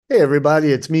Hey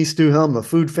everybody, it's me, Stu Helm, the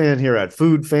food fan here at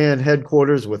Food Fan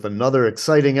Headquarters with another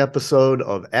exciting episode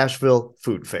of Asheville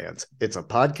Food Fans. It's a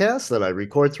podcast that I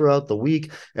record throughout the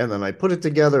week and then I put it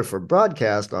together for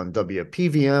broadcast on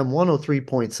WPVM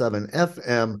 103.7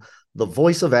 FM, the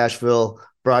voice of Asheville,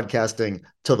 broadcasting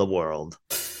to the world.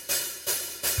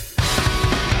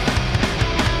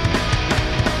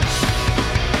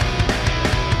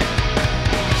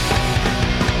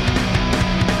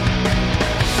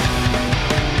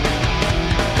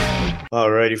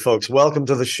 Alrighty, folks, welcome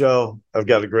to the show. I've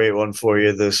got a great one for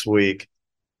you this week.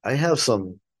 I have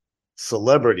some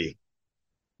celebrity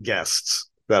guests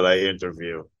that I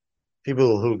interview,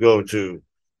 people who go to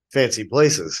fancy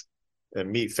places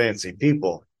and meet fancy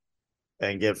people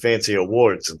and get fancy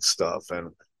awards and stuff.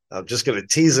 And I'm just going to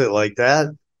tease it like that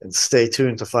and stay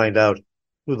tuned to find out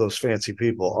who those fancy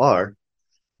people are.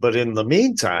 But in the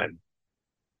meantime,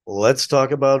 let's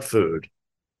talk about food.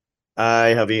 I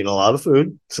have eaten a lot of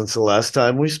food since the last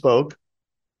time we spoke.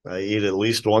 I eat at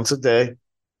least once a day,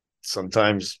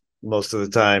 sometimes most of the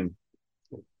time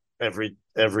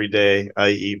every day I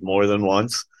eat more than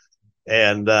once.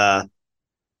 And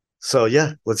so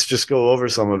yeah, let's just go over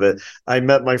some of it. I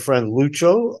met my friend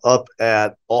Lucho up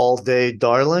at All Day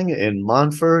Darling in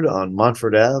Montford on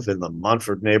Montford Ave in the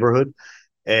Montford neighborhood.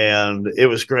 And it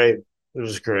was great. It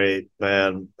was great,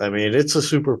 man. I mean, it's a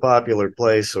super popular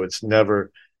place, so it's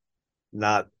never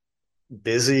not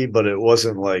busy, but it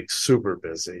wasn't like super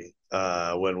busy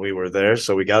when we were there.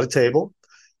 So we got a table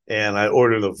and I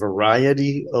ordered a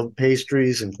variety of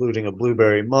pastries, including a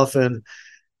blueberry muffin.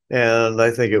 And I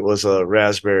think it was a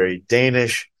raspberry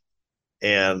Danish.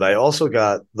 And I also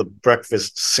got the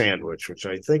breakfast sandwich, which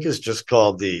I think is just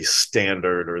called the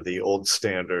standard or the old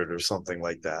standard or something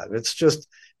like that. It's just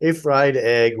a fried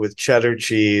egg with cheddar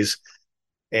cheese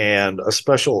and a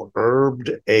special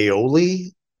herbed aioli,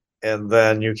 and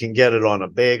then you can get it on a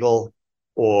bagel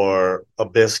or a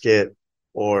biscuit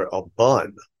or a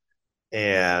bun.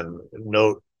 And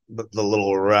note the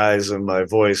little rise in my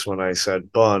voice when I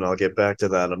said bun. I'll get back to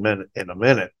that in a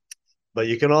minute. But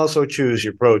you can also choose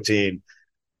your protein: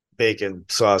 bacon,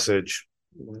 sausage,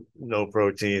 no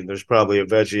protein. There's probably a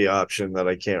veggie option that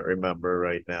I can't remember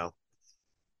right now.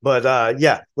 But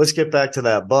yeah, let's get back to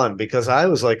that bun because I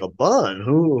was like, a bun?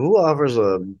 Who offers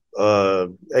a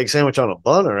egg sandwich on a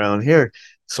bun around here?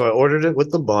 So I ordered it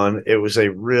with the bun. It was a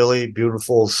really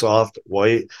beautiful, soft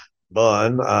white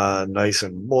bun, nice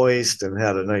and moist, and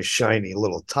had a nice shiny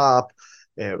little top.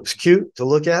 And it was cute to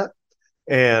look at,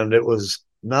 and it was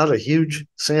not a huge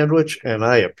sandwich, and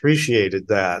I appreciated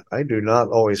that. I do not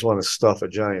always want to stuff a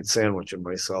giant sandwich in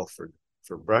myself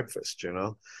for breakfast, you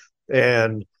know.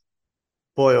 And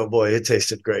boy, oh boy, it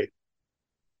tasted great.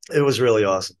 It was really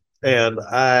awesome. And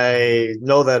I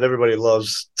know that everybody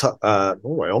loves, I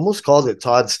almost called it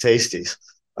Todd's Tasties.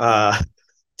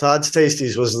 Todd's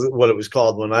Tasties was what it was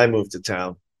called when I moved to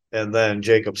town. And then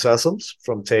Jacob Sessoms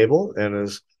from Table and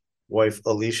his wife,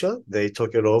 Alicia, they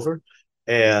took it over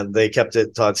and they kept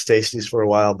it Todd's Tasties for a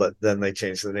while, but then they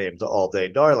changed the name to All Day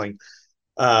Darling,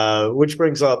 which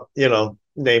brings up,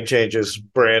 name changes,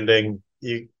 branding.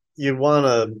 You want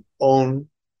to own,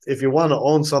 if you want to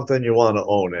own something, you want to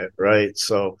own it, right?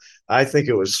 So I think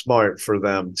it was smart for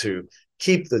them to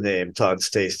keep the name Todd's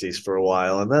Tasties for a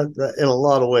while, and that in a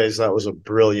lot of ways that was a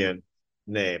brilliant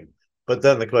name. But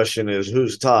then the question is,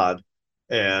 who's Todd,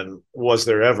 and was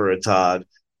there ever a Todd,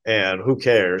 and who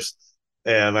cares?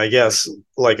 And I guess,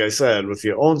 like I said, if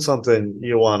you own something,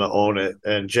 you want to own it.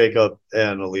 And Jacob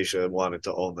and Alicia wanted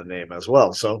to own the name as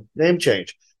well. So name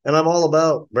change. And I'm all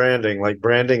about branding. Like,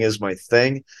 branding is my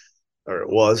thing, or it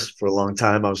was for a long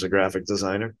time. I was a graphic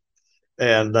designer.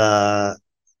 And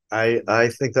I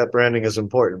think that branding is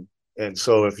important. And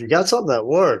so if you got something that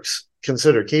works,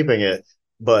 consider keeping it.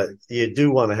 But you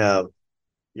do want to have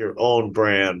your own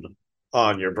brand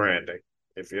on your branding,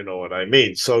 if you know what I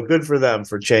mean. So good for them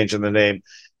for changing the name,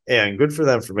 and good for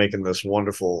them for making this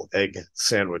wonderful egg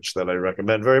sandwich that I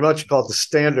recommend very much, called the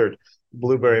Standard.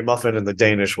 Blueberry muffin and the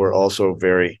Danish were also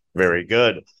very, very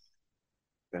good.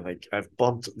 And I've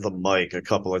bumped the mic a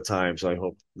couple of times. I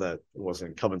hope that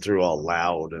wasn't coming through all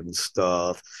loud and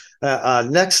stuff.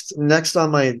 Next on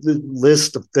my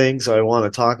list of things I want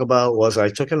to talk about was I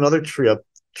took another trip.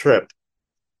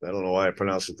 I don't know why I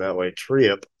pronounced it that way.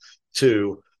 Trip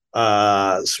to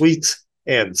Sweets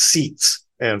and Seats.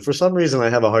 And for some reason, I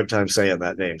have a hard time saying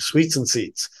that name, Sweets and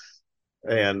Seats.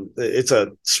 And it's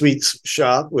a sweets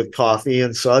shop with coffee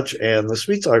and such. And the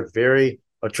sweets are very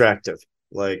attractive.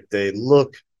 Like, they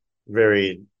look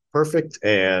very perfect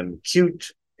and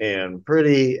cute and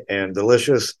pretty and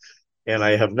delicious. And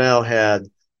I have now had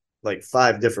like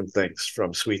five different things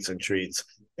from Sweets and Treats.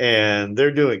 and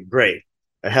they're doing great.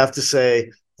 I have to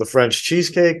say, the French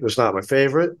cheesecake was not my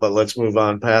favorite, but let's move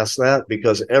on past that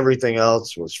because everything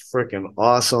else was freaking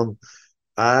awesome.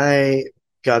 I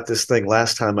got this thing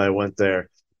last time I went there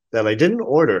that I didn't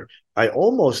order. I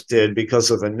almost did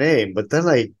because of the name, but then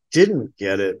I didn't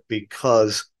get it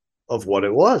because of what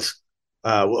it was,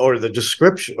 or the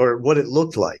description, or what it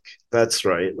looked like. That's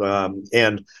right.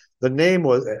 And the name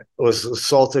was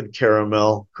salted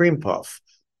caramel cream puff.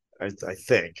 I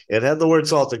think it had the word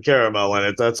salted caramel in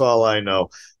it. That's all I know.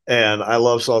 And I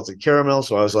love salted caramel,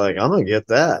 so I was like, I'm gonna get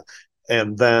that.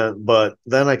 But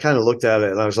then I kind of looked at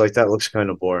it and I was like, that looks kind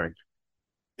of boring.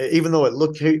 Even though it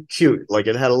looked cute, like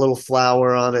it had a little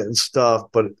flower on it and stuff,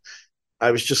 but I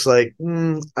was just like,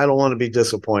 I don't want to be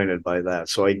disappointed by that.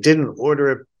 So I didn't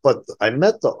order it, but I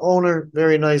met the owner,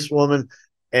 very nice woman,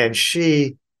 and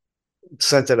she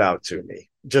sent it out to me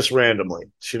just randomly.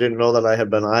 She didn't know that I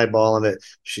had been eyeballing it.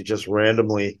 She just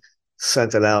randomly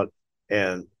sent it out,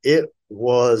 and it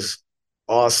was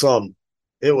awesome.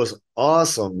 It was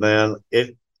awesome, man.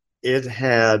 It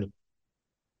had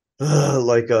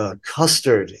like a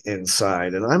custard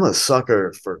inside, and I'm a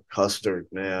sucker for custard,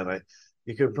 man. I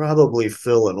You could probably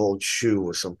fill an old shoe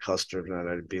with some custard, and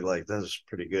I'd be like, "That's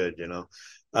pretty good," you know.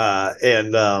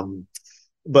 And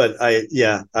But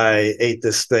I ate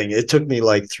this thing. It took me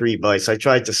like 3 bites. I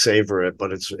tried to savor it,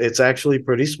 but it's actually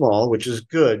pretty small, which is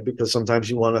good because sometimes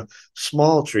you want a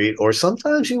small treat, or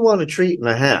sometimes you want a treat and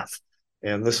a half.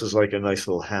 And this is like a nice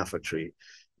little half a treat.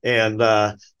 And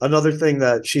another thing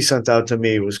that she sent out to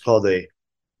me was called a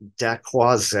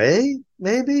dacquoise,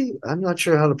 maybe? I'm not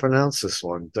sure how to pronounce this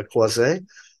one. Dacquoise.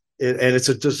 And it's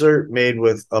a dessert made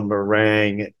with a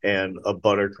meringue and a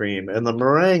buttercream. And the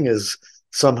meringue is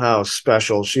somehow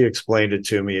special. She explained it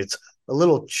to me. It's a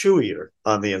little chewier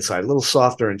on the inside, a little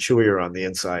softer and chewier on the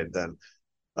inside than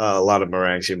a lot of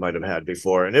meringues you might have had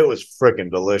before. And it was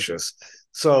freaking delicious.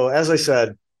 So, as I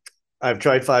said, I've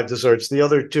tried 5 desserts. The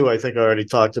other two I think I already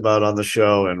talked about on the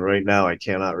show, and right now I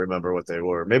cannot remember what they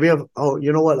were. Maybe you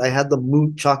know what? I had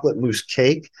the chocolate mousse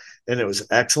cake, and it was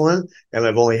excellent. And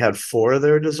I've only had 4 of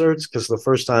their desserts because the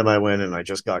first time I went and I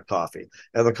just got coffee,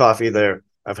 and the coffee there,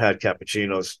 I've had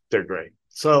cappuccinos. They're great.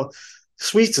 So,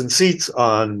 Sweets and Seats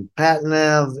on Patton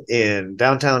Ave in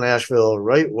downtown Asheville,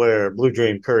 right where Blue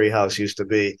Dream Curry House used to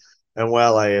be. And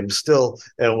while I am still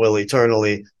and will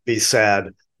eternally be sad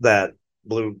that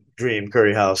Blue Dream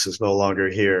Curry House is no longer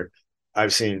here,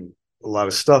 I've seen a lot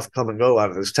of stuff come and go out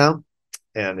of this town,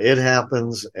 and it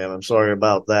happens. And I'm sorry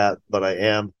about that, but I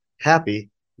am happy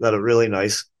that a really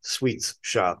nice sweets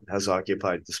shop has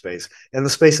occupied the space, and the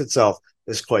space itself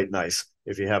is quite nice.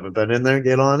 If you haven't been in there,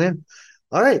 get on in.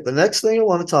 All right, the next thing I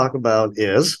want to talk about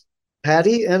is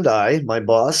Patty and I, my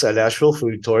boss at Asheville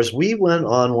Food Tours, we went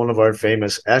on one of our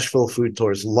famous Asheville Food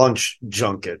Tours lunch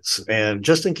junkets. And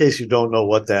just in case you don't know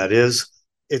what that is,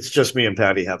 it's just me and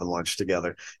Patty having lunch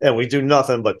together. And we do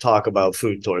nothing but talk about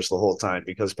food tours the whole time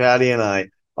because Patty and I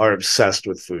are obsessed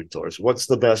with food tours. What's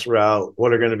the best route?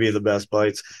 What are going to be the best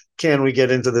bites? Can we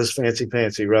get into this fancy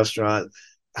pantsy restaurant?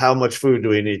 How much food do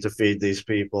we need to feed these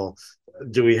people?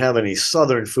 Do we have any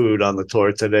Southern food on the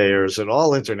tour today, or is it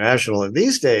all international? And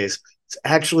these days, it's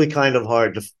actually kind of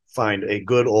hard to find a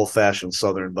good old fashioned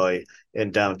Southern bite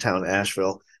in downtown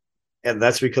Asheville. And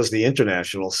that's because the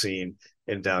international scene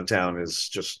in downtown is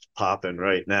just popping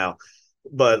right now.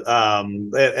 But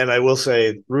and I will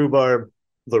say rhubarb,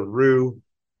 the rue,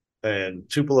 and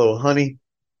Tupelo honey,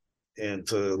 and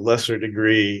to a lesser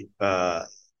degree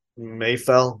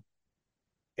Mayfell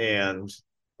and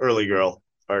Early Girl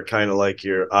are kind of like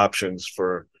your options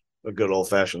for a good old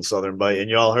fashioned Southern bite. And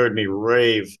y'all heard me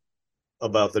rave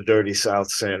about the Dirty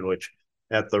South sandwich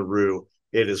at the Rue.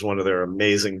 It is one of their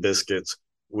amazing biscuits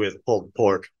with pulled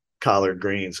pork, collard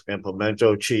greens, and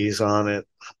pimento cheese on it,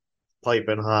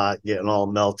 piping hot, getting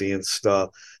all melty and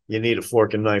stuff. You need a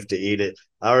fork and knife to eat it.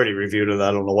 I already reviewed it.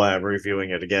 I don't know why I'm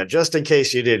reviewing it again, just in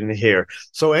case you didn't hear.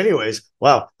 So, anyways,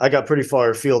 wow, I got pretty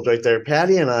far afield right there.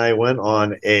 Patty and I went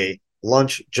on a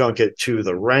lunch junket to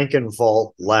the Rankin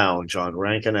Vault Lounge on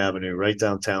Rankin Avenue, right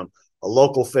downtown. A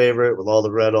local favorite with all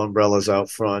the red umbrellas out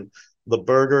front. The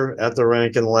burger at the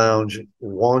Rankin Lounge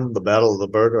won the Battle of the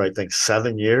Burger, I think,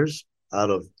 7 years out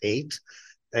of 8.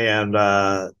 And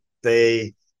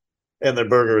they and their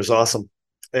burger is awesome.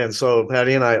 And so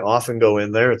Patty and I often go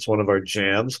in there. It's one of our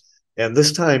jams. And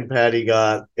this time Patty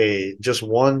got a just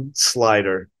one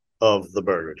slider of the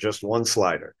burger, just one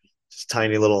slider, just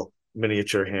tiny little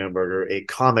miniature hamburger, a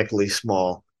comically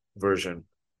small version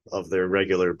of their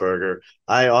regular burger.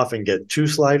 I often get 2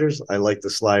 sliders. I like the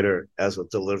slider as a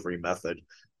delivery method.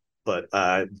 but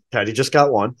Patty just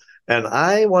got one, and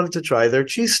I wanted to try their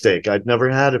cheesesteak. I'd never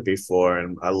had it before,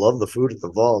 and I love the food at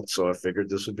the Vault, so I figured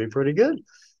this would be pretty good.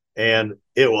 And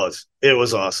it was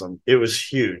awesome. It was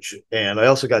huge, and I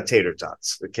also got tater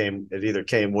tots. It either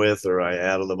came with or I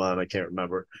added them on. I can't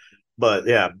remember, but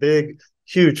yeah, big,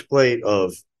 huge plate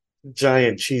of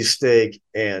giant cheesesteak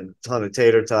and ton of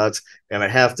tater tots. And I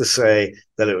have to say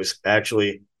that it was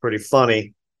actually pretty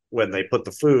funny when they put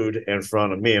the food in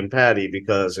front of me and Patty,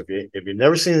 because if you've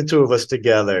never seen the two of us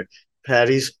together,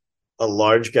 Patty's a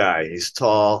large guy. He's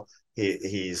tall.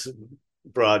 He's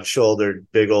broad shouldered,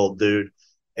 big old dude,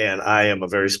 and I am a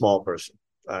very small person.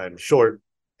 I'm short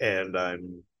and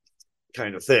I'm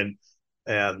kind of thin.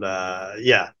 And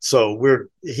yeah, so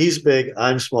he's big,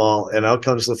 I'm small, and out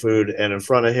comes the food, and in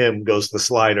front of him goes the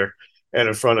slider, and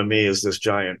in front of me is this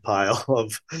giant pile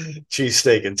of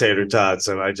cheesesteak and tater tots,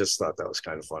 and I just thought that was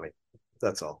kind of funny.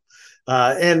 That's all.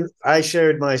 And I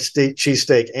shared my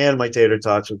cheesesteak and my tater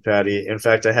tots with Patty. In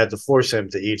fact, I had to force him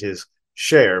to eat his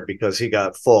share because he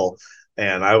got full,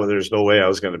 and there's no way I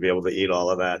was going to be able to eat all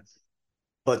of that.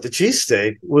 But the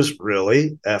cheesesteak was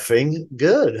really effing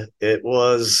good. It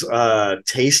was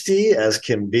tasty as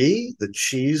can be. The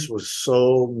cheese was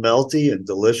so melty and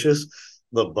delicious.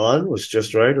 The bun was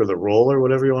just right, or the roll, or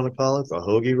whatever you want to call it, the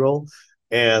hoagie roll.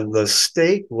 And the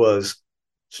steak was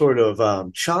sort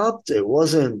of chopped. It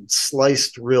wasn't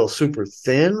sliced real super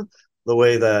thin, the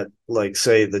way that, like,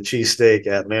 say, the cheesesteak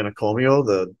at Manicomio,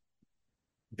 the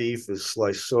beef is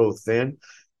sliced so thin.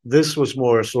 This was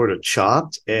more sort of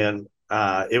chopped, and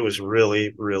it was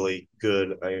really, really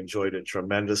good. I enjoyed it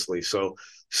tremendously. So,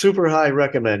 super high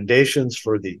recommendations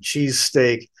for the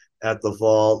cheesesteak at the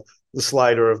Vault. The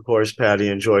slider, of course, Patty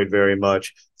enjoyed very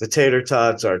much. The tater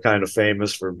tots are kind of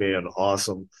famous for being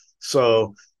awesome.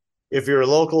 So, if you're a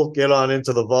local, get on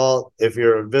into the Vault. If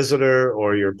you're a visitor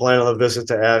or you're planning a visit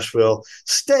to Asheville,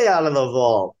 stay out of the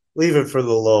Vault. Leave it for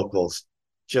the locals.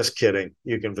 Just kidding.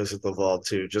 You can visit the Vault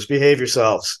too. Just behave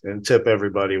yourselves and tip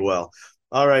everybody well.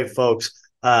 All right, folks.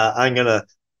 I'm going to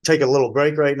take a little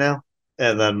break right now,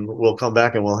 and then we'll come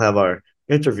back and we'll have our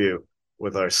interview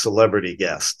with our celebrity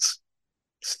guests.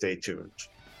 Stay tuned.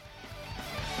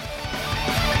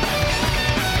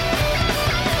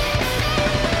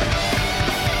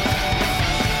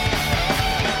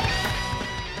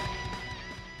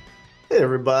 Hey,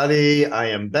 everybody. I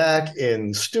am back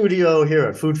in studio here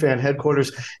at Food Fan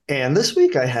headquarters. And this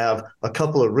week I have a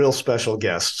couple of real special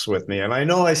guests with me. And I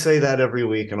know I say that every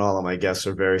week, and all of my guests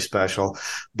are very special.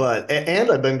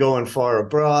 And I've been going far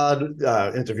abroad,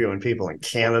 interviewing people in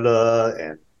Canada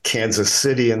and Kansas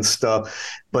City and stuff.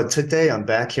 But today I'm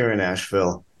back here in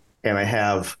Asheville, and I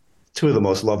have two of the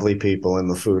most lovely people in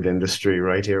the food industry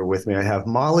right here with me. I have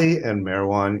Molly and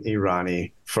Marwan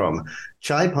Irani from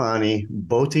Chai Pani,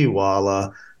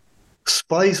 Botiwala,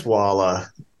 Spicewala,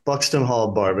 Buxton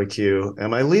Hall Barbecue.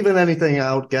 Am I leaving anything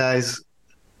out, guys?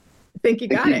 I think you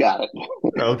got it. Got it.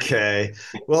 Okay.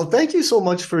 Well, thank you so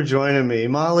much for joining me.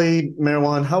 Molly,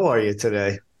 Marwan, how are you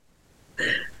today?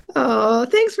 Oh,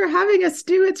 thanks for having us,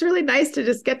 Stu. It's really nice to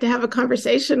just get to have a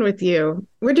conversation with you.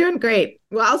 We're doing great.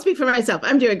 Well, I'll speak for myself.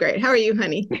 I'm doing great. How are you,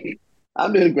 honey?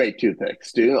 I'm doing great too, thanks,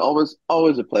 Stu. Always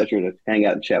a pleasure to hang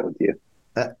out and chat with you.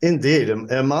 Indeed.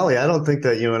 And Molly, I don't think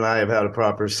that you and I have had a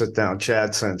proper sit down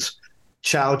chat since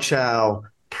Chow Chow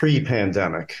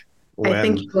pre-pandemic, I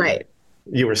think when you're right.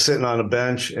 you were sitting on a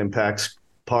bench in Pax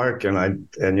Park, and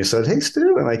you said, "Hey,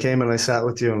 Stu," and I came and I sat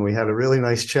with you and we had a really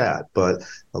nice chat. But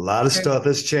a lot of stuff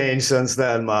has changed since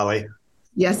then, Molly.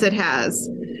 Yes, it has.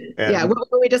 And Yeah. What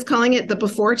were we just calling it? The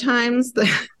before times?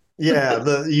 yeah,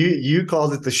 you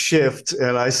called it the shift,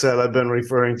 and I said I've been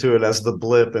referring to it as the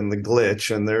blip and the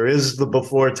glitch. And there is the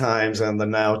before times and the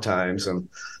now times, and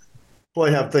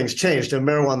boy, have things changed. And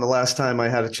Marwan, the last time I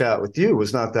had a chat with you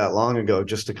was not that long ago,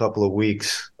 just a couple of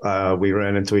weeks. We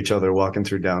ran into each other walking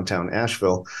through downtown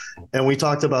Asheville, and we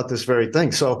talked about this very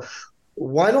thing. So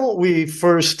why don't we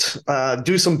first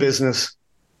do some business?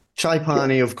 Chai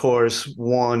Pani, of course,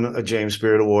 won a James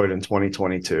Beard Award in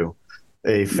 2022.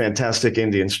 A fantastic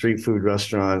Indian street food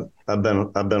restaurant. I've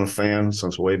been a fan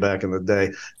since way back in the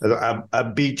day. I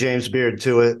beat James Beard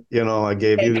to it. You know, I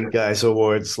gave you guys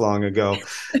awards long ago.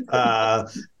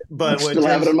 But when Still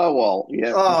have it on my wall.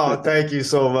 Yeah. oh, thank you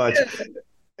so much.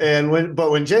 And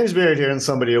when James Beard hears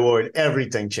somebody award,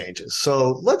 everything changes.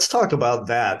 So let's talk about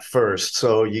that first.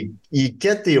 So you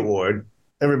get the award.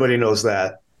 Everybody knows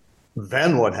that.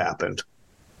 Then what happened?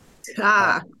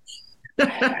 Ah,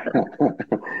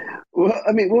 Well,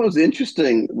 I mean, what was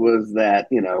interesting was that,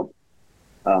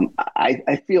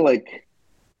 I feel like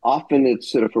often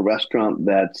it's sort of a restaurant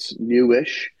that's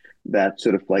newish, that's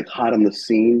sort of like hot on the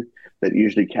scene. that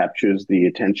usually captures the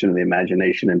attention and the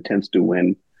imagination and tends to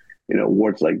win,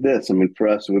 awards like this. I mean, for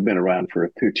us, we've been around for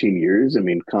 13 years. I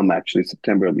mean, come actually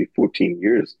September, it'll be 14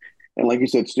 years. And like you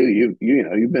said, Stu, you've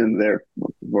been there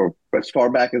for as far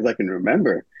back as I can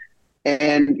remember.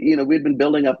 And, we'd been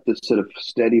building up this sort of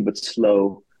steady but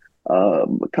slow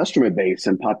customer base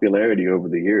and popularity over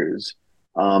the years.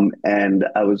 And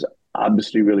I was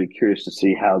obviously really curious to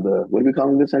see how what are we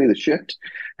calling this, honey? The shift,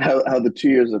 how the 2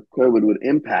 years of COVID would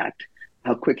impact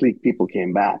how quickly people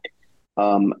came back.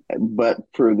 But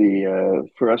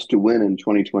for us to win in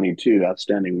 2022,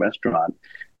 Outstanding Restaurant,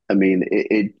 I mean,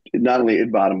 it not only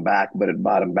it bottomed back, but it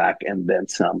bottomed back and then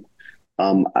some.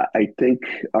 I think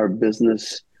our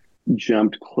business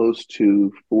jumped close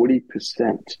to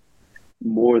 40%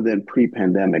 more than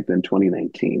pre-pandemic than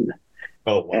 2019.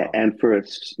 Oh, wow. And for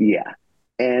us, yeah.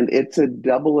 And it's a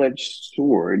double-edged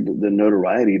sword, the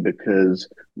notoriety, because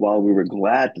while we were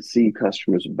glad to see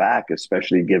customers back,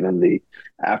 especially given the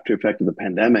after effect of the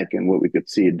pandemic and what we could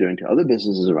see it doing to other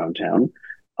businesses around town,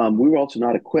 we were also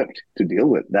not equipped to deal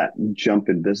with that jump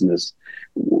in business,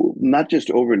 not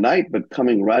just overnight, but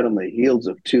coming right on the heels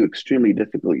of two extremely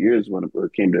difficult years when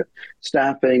it came to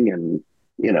staffing and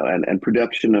and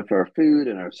production of our food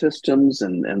and our systems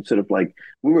and sort of like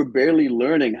we were barely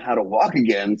learning how to walk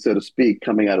again, so to speak,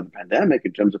 coming out of the pandemic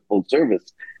in terms of full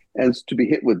service. And to be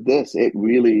hit with this, it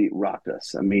really rocked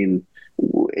us. I mean,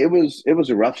 it was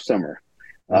a rough summer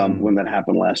when that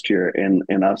happened last year,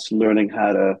 and us learning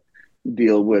how to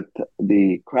deal with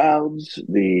the crowds,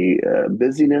 the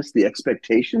busyness, the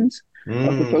expectations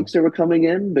of the folks that were coming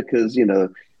in. Because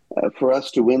for us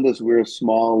to win this, we're a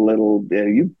small little.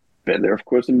 You've been there, of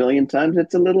course, a million times.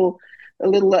 It's a little. I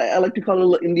like to call it a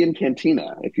little Indian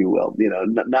cantina, if you will.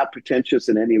 Not pretentious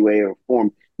in any way or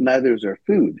form. Neither is our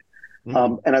food.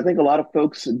 And I think a lot of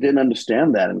folks didn't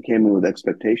understand that and came in with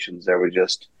expectations that were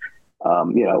just,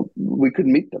 we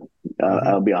couldn't meet them.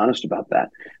 I'll be honest about that.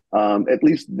 At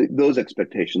least those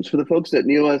expectations. For the folks that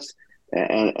knew us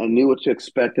and knew what to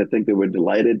expect, I think they were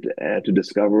delighted to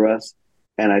discover us.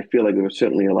 And I feel like there were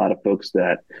certainly a lot of folks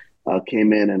that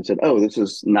came in and said, oh, this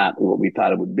is not what we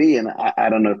thought it would be. And I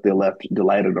don't know if they left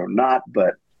delighted or not,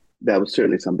 but that was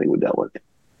certainly something we dealt with.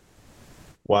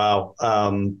 Wow.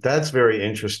 That's very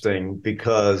interesting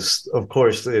because, of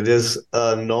course, it is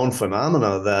a known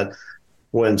phenomena that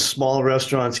when small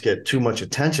restaurants get too much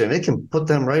attention, it can put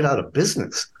them right out of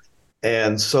business.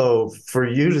 And so for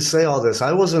you to say all this,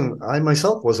 I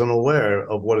myself wasn't aware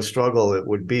of what a struggle it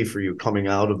would be for you coming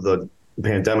out of the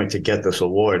pandemic to get this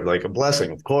award. Like a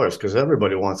blessing, of course, because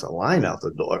everybody wants a line out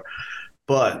the door.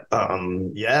 But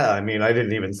yeah, I mean, I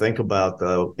didn't even think about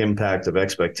the impact of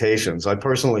expectations. I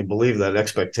personally believe that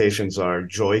expectations are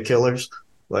joy killers.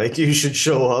 Like you should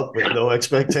show up with no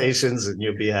expectations and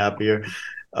you'll be happier.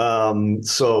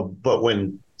 But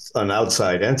when an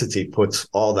outside entity puts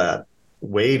all that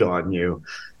weight on you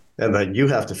and then you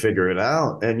have to figure it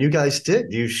out, and you guys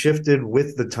did, you shifted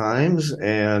with the times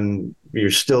and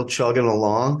you're still chugging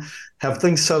along. Have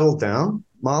things settled down,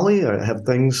 Molly? Or have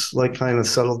things like kind of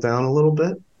settled down a little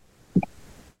bit?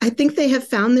 I think they have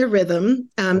found their rhythm.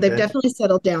 Okay. They've definitely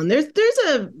settled down.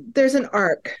 There's an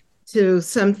arc to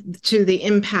the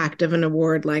impact of an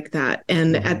award like that.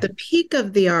 And at the peak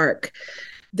of the arc,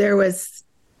 there was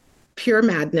pure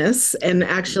madness and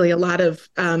actually a lot of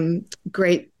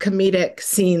great comedic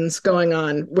scenes going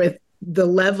on with the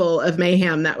level of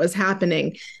mayhem that was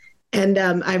happening. And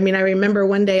I mean, I remember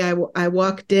one day I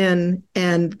walked in,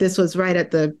 and this was right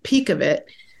at the peak of it,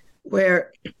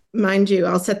 where, mind you,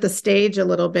 I'll set the stage a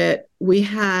little bit. We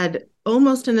had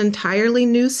almost an entirely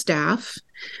new staff.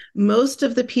 Most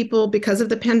of the people, because of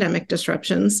the pandemic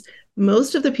disruptions,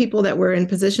 most of the people that were in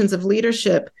positions of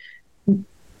leadership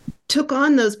took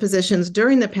on those positions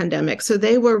during the pandemic. So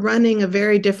they were running a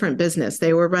very different business.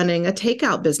 They were running a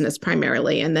takeout business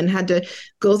primarily, and then had to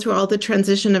go through all the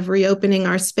transition of reopening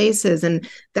our spaces. And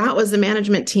that was the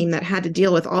management team that had to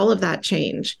deal with all of that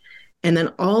change. And then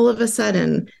all of a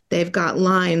sudden, they've got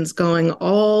lines going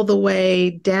all the way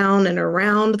down and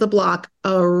around the block,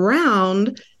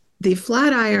 around the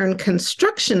Flatiron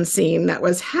construction scene that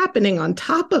was happening on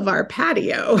top of our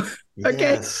patio. Okay.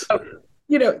 Yes. So,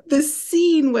 the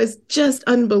scene was just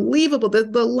unbelievable.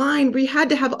 The line, we had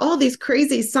to have all these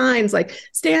crazy signs like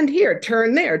stand here,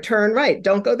 turn there, turn right,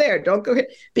 don't go there, don't go here,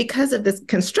 because of this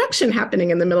construction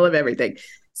happening in the middle of everything.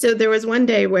 So there was one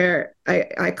day where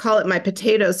I call it my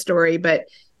potato story, but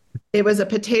it was a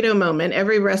potato moment.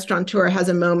 Every restaurateur has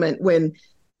a moment when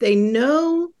they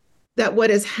know that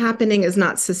what is happening is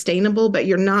not sustainable, but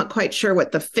you're not quite sure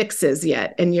what the fix is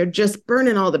yet. And you're just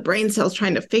burning all the brain cells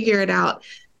trying to figure it out.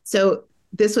 So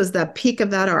this was the peak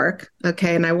of that arc.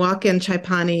 Okay. And I walk in Chai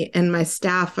Pani and my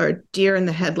staff are deer in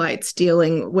the headlights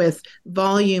dealing with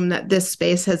volume that this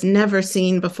space has never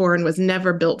seen before and was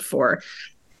never built for.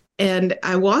 And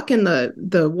I walk in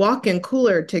the walk-in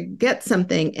cooler to get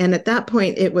something. And at that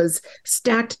point, it was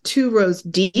stacked 2 rows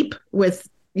deep with,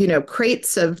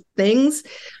 crates of things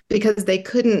because they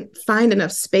couldn't find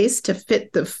enough space to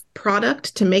fit the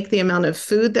product to make the amount of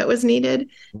food that was needed.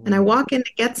 And I walk in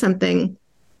to get something,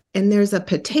 and there's a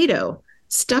potato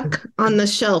stuck on the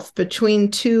shelf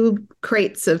between 2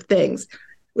 crates of things,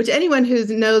 which anyone who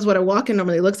knows what a walk-in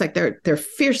normally looks like, they're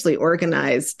fiercely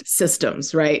organized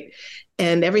systems, right?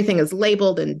 And everything is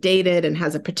labeled and dated and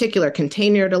has a particular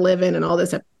container to live in and all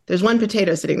this. There's one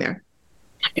potato sitting there.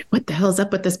 What the hell's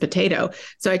up with this potato?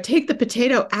 So I take the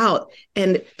potato out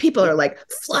and people are like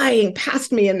flying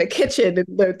past me in the kitchen.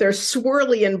 And they're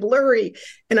swirly and blurry.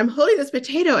 And I'm holding this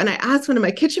potato. And I asked one of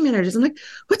my kitchen managers, I'm like,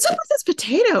 what's up with this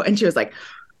potato? And she was like,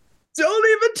 don't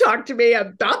even talk to me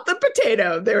about the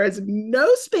potato. There is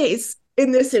no space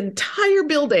in this entire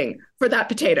building for that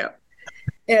potato.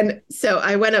 And so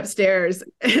I went upstairs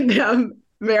and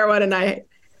Marwan and I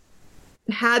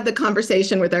had the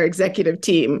conversation with our executive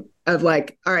team of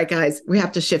like, all right, guys, we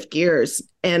have to shift gears.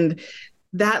 And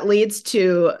that leads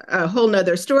to a whole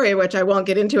nother story, which I won't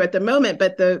get into at the moment.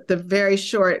 But the very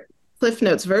short Cliff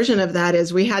Notes version of that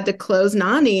is we had to close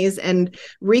Nani's and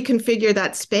reconfigure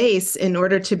that space in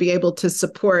order to be able to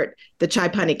support the Chai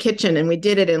Pani kitchen. And we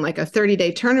did it in like a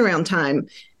 30-day turnaround time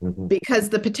because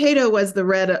the potato was the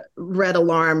red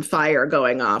alarm fire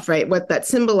going off, right? What that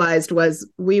symbolized was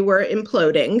we were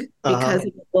imploding because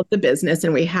of the business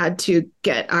and we had to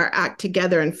get our act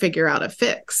together and figure out a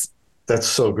fix. That's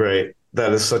so great.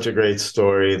 That is such a great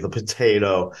story. The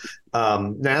potato.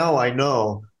 Now I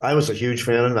know I was a huge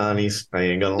fan of Nani's. I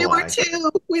ain't gonna lie. We were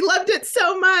too. We loved it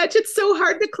so much. It's so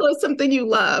hard to close something you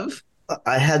love.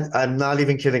 I'm not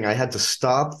even kidding. I had to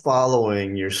stop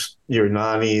following your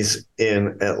Nani's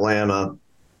in Atlanta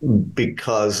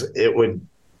because it would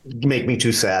make me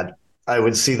too sad. I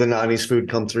would see the Nani's food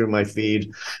come through my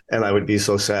feed and I would be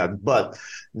so sad. But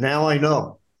now I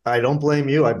know. I don't blame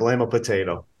you. I blame a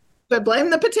potato. I blame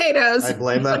the potatoes. I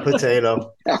blame that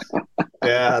potato.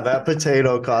 Yeah, that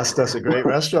potato cost us a great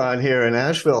restaurant here in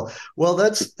Asheville. Well,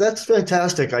 that's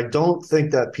fantastic. I don't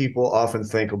think that people often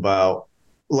think about,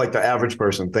 like the average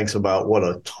person thinks about what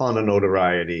a ton of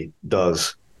notoriety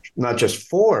does, not just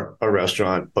for a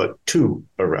restaurant, but to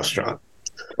a restaurant.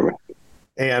 Correct.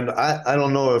 And I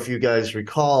don't know if you guys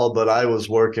recall, but I was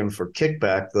working for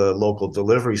Kickback, the local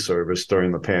delivery service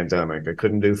during the pandemic. I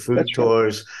couldn't do food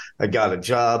tours. I got a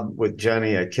job with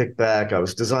Jenny at Kickback. I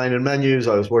was designing menus.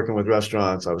 I was working with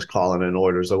restaurants. I was calling in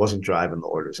orders. I wasn't driving the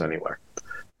orders anywhere.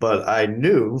 But I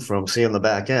knew from seeing the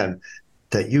back end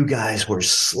that you guys were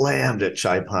slammed at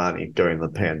Chai Pani during the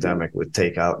pandemic with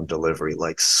takeout and delivery,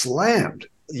 like slammed.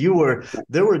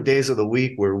 There were days of the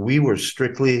week where we were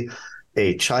strictly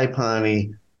a Chai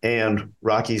Pani and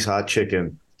Rocky's Hot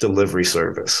Chicken delivery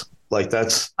service. Like there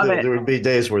would be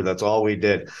days where that's all we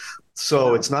did.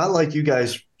 So it's not like you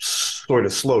guys sort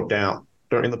of slowed down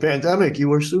during the pandemic. You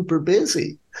were super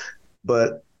busy,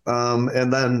 but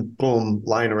and then boom,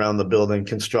 lying around the building,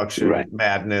 construction,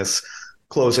 madness,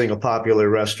 closing a popular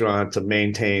restaurant to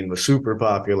maintain the super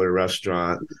popular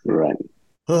restaurant. Right.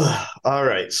 All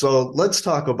right. So let's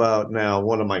talk about now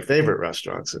one of my favorite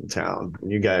restaurants in town.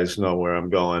 You guys know where I'm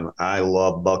going. I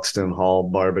love Buxton Hall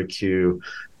Barbecue.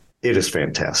 It is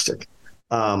fantastic.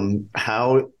 Now,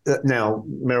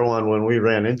 Marwan, when we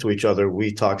ran into each other,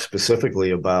 we talked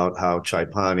specifically about how Chai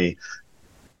Pani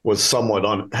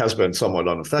has been somewhat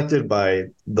unaffected by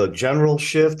the general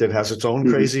shift. It has its own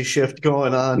crazy shift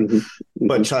going on,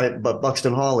 but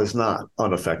Buxton Hall is not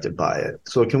unaffected by it.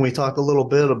 So can we talk a little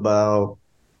bit about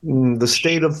the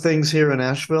state of things here in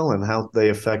Asheville and how they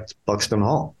affect Buxton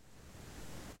Hall?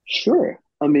 Sure.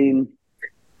 I mean,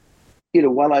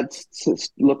 while I'd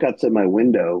look outside my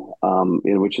window,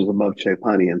 which is above Chai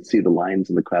Pani, and see the lines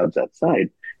and the crowds outside,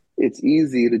 it's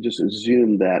easy to just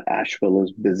assume that Asheville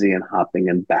is busy and hopping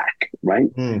and back,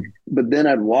 right? But then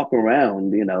I'd walk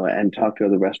around, and talk to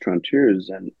other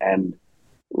restaurateurs and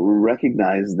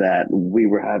recognize that we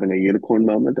were having a unicorn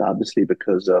moment, obviously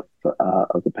because of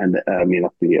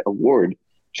the award,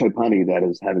 Chai Pani, that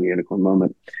is having a unicorn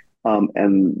moment,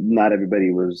 and not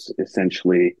everybody was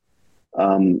essentially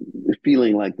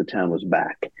feeling like the town was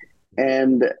back,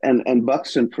 and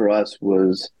Buxton for us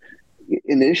was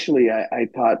initially I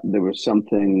thought there was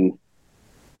something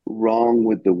wrong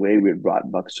with the way we had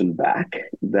brought Buxton back,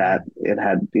 that it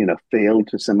had failed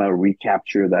to somehow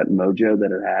recapture that mojo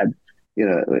that it had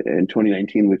in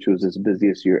 2019, which was its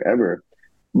busiest year ever.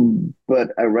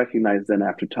 But I recognized then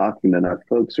after talking to enough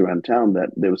folks around town that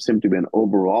there seemed to be an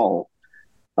overall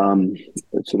um,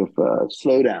 sort of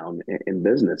slowdown in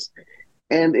business.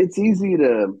 And it's easy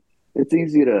to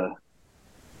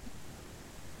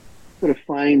sort of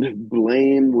find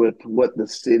blame with what the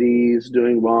city is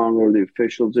doing wrong or the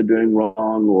officials are doing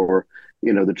wrong or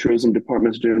the tourism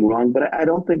department's doing wrong. But I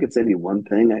don't think it's any one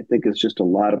thing. I think it's just a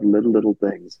lot of little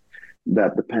things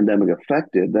that the pandemic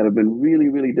affected that have been really,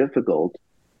 really difficult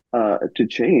to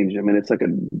change. I mean, it's like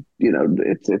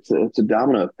it's a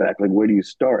domino effect. Like, where do you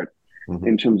start Mm-hmm.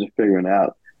 in terms of figuring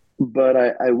out? But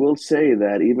I will say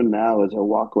that even now, as I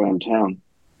walk around town,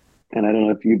 and I don't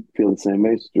know if you feel the same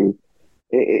way, Stu,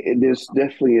 there's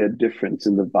definitely a difference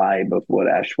in the vibe of what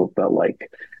Asheville felt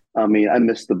like. I mean, I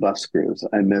miss the bus crews.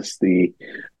 I miss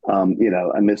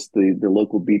I miss the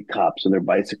local beat cops and their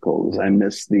bicycles. I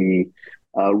miss like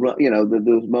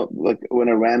when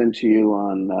I ran into you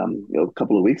on, a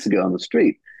couple of weeks ago on the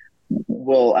street.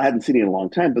 Well, I hadn't seen you in a long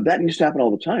time, but that used to happen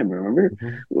all the time. Remember? I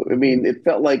Mm-hmm. mean, it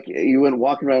felt like you went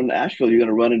walking around Asheville, you're going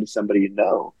to run into somebody you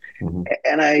know. Mm-hmm.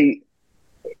 And I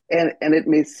and it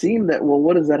may seem that, well,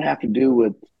 what does that have to do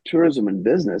with tourism and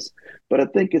business? But I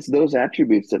think it's those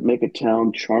attributes that make a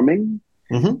town charming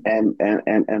Mm-hmm.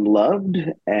 and loved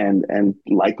and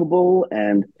likable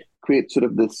and create sort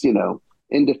of this,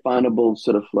 indefinable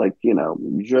sort of like,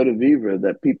 joie de vivre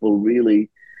that people really,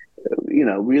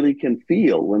 really can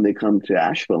feel when they come to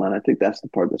Asheville. And I think that's the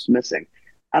part that's missing.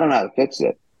 I don't know how to fix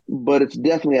it, but it's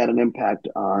definitely had an impact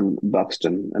on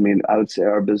Buxton. I mean, I would say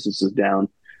our business is down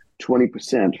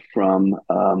 20% from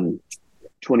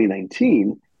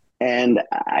 2019. And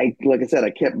like I said,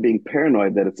 I kept being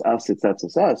paranoid that it's us, it's us,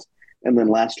 it's us. And then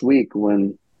last week,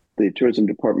 when the tourism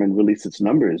department released its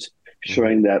numbers Mm-hmm.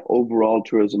 showing that overall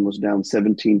tourism was down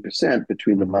 17%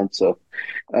 between the Mm-hmm. months of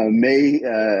May,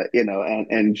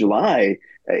 and July,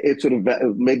 it sort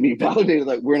of made me validated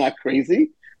that we're not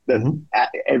crazy, that Mm-hmm.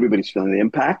 everybody's feeling the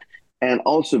impact, and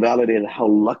also validated how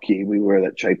lucky we were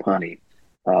that Chaipani,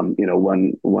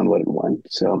 won what it won.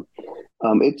 So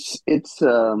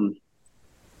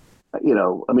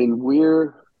I mean,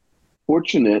 we're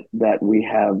fortunate that we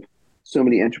have so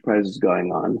many enterprises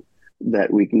going on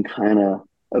that we can kind of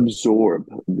absorb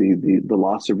the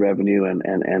loss of revenue and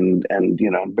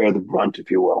bear the brunt,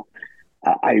 if you will.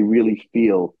 I really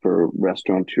feel for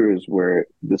restaurateurs where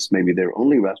this may be their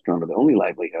only restaurant or their only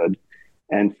livelihood,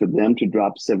 and for them to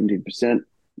drop 17%,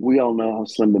 we all know how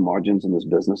slim the margins in this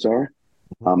business are.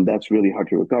 That's really hard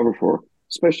to recover for,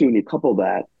 especially when you couple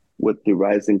that with the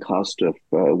rising cost of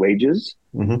wages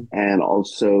Mm-hmm. and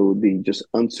also the just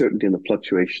uncertainty and the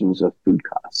fluctuations of food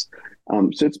costs. So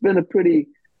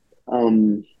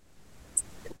um,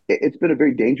 it's been a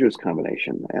very dangerous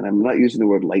combination, and I'm not using the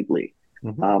word lightly.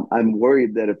 Mm-hmm. I'm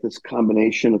worried that if this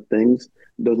combination of things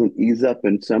doesn't ease up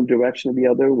in some direction or the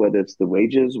other, whether it's the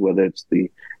wages, whether it's the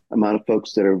amount of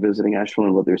folks that are visiting Asheville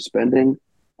and what they're spending,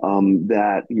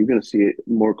 that you're going to see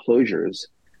more closures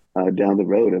down the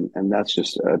road, and that's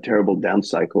just a terrible down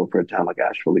cycle for a town like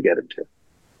Asheville to get into.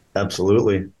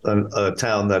 Absolutely. A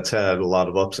town that's had a lot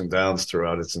of ups and downs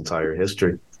throughout its entire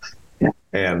history. Yeah,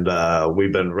 And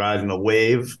we've been riding a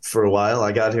wave for a while.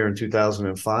 I got here in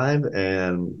 2005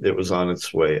 and it was on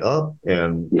its way up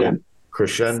and yeah, it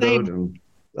crescendoed. Same. And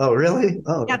oh, really?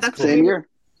 Oh, Yeah, that's that's what cool. we same were year,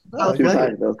 Oh, two okay.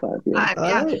 five, oh five, yeah.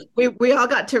 Yeah, All right. we all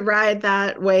got to ride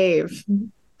that wave.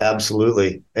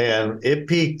 Absolutely. And it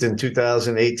peaked in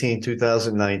 2018,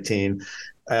 2019.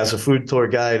 As a food tour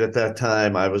guide at that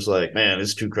time, I was like, man,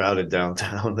 it's too crowded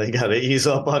downtown. They got to ease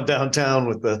up on downtown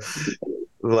with the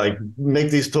like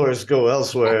make these tourists go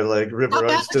elsewhere, like River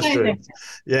Stop Arts advertising. District.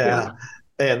 Yeah.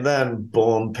 Yeah. And then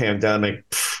boom, pandemic,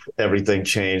 everything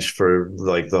changed for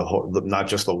like not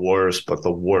just the worst, but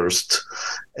the worst.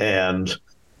 And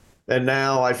and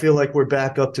now I feel like we're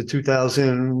back up to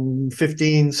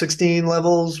 2015, 16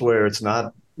 levels where it's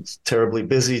terribly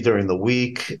busy during the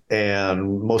week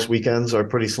and most weekends are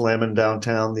pretty slamming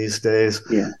downtown these days.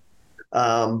 Yeah.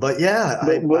 But yeah,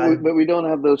 But we don't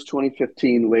have those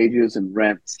 2015 wages and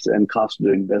rents and cost of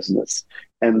doing business,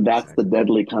 and that's the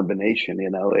deadly combination. I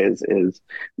mean,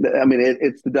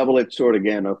 it's the double-edged sword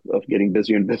again of getting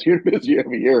busier and busier and busier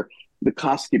every year. The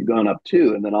costs keep going up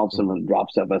too, and then all of a sudden when it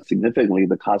drops off significantly,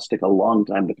 the costs take a long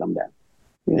time to come down.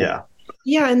 Yeah, yeah.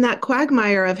 Yeah, and that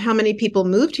quagmire of how many people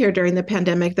moved here during the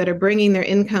pandemic that are bringing their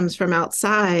incomes from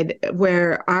outside,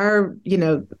 where our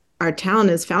town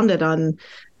is founded on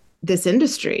this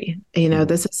industry.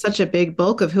 This is such a big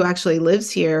bulk of who actually lives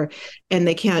here, and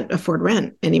they can't afford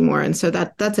rent anymore. And so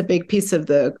that's a big piece of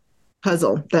the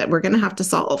puzzle that we're going to have to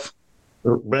solve.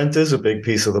 Rent is a big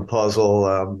piece of the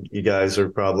puzzle. You guys are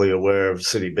probably aware of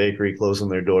City Bakery closing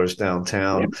their doors Yeah.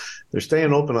 downtown. They're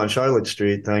staying open on Charlotte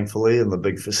Street, thankfully, and the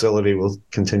big facility will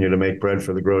continue to make bread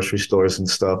for the grocery stores and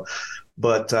stuff.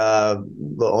 But the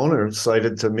owner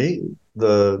cited to me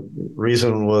the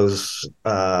reason was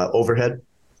overhead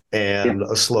Yeah. and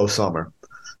a slow summer.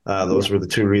 Yeah. Those were the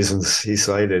two reasons he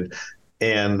cited.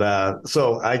 And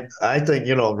so I think,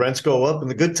 rents go up in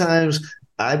the good times.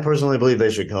 I personally believe they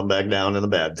should come back down in the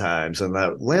bad times, and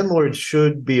that landlords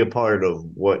should be a part of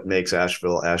what makes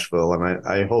Asheville Asheville. And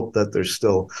I hope that there's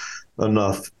still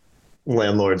enough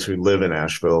landlords who live in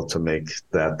Asheville to make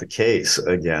that the case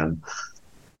again.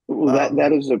 Well,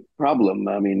 that is a problem.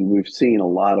 I mean, we've seen a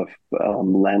lot of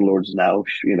landlords now,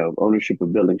 ownership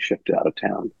of buildings shift out of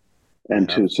town, and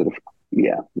Yeah. to sort of,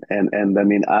 yeah, and I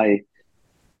mean, I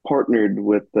partnered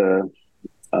with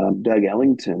Doug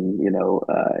Ellington,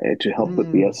 to help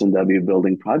put the Mm. S&W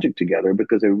building project together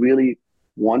because I really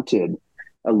wanted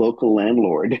a local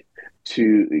landlord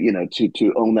to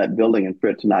own that building and for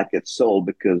it to not get sold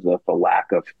because of a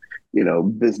lack of,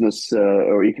 business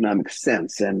or economic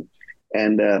sense. And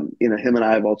him and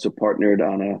I have also partnered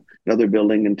on another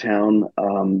building in town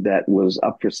that was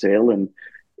up for sale, and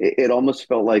it almost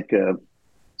felt like a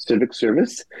civic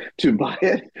service to buy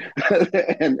it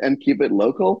and keep it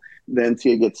local than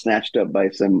see it get snatched up by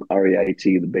some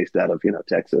REIT based out of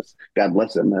Texas. God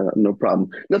bless them, no problem.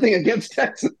 Nothing against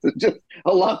Texas. It's just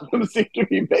a lot of them seem to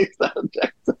be based out of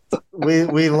Texas.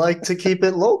 We like to keep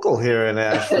it local here in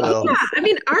Asheville. Yeah, I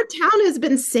mean, our town has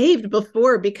been saved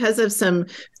before because of some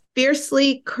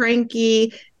fiercely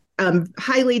cranky,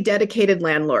 highly dedicated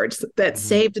landlords that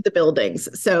saved the buildings.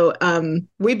 So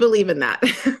we believe in that.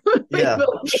 Yeah,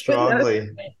 that. strongly.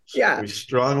 Yeah. We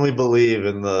strongly believe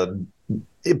in the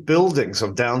buildings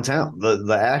of downtown.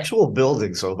 The actual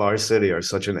buildings of our city are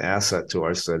such an asset to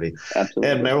our city. And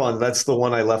Absolutely. Maryland, that's the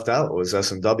one I left out was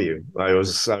S&W. I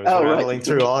was Oh, rattling right.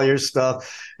 through all your stuff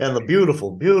and the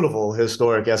beautiful, beautiful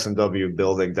historic S&W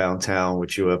building downtown,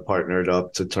 which you have partnered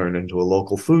up to turn into a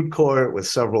local food court with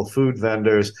several food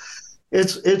vendors.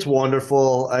 It's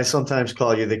wonderful. I sometimes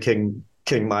call you the King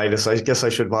Midas. I guess I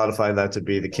should modify that to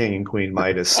be the King and Queen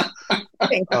Midas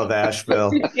of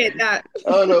Asheville. Appreciate that.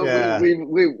 Oh no, Yeah.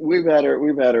 we've had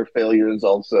our failures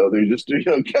also. They just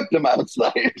kept them out of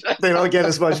sight. They don't get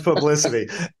as much publicity.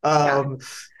 Yeah.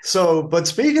 But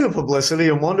speaking of publicity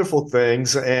and wonderful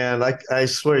things, and I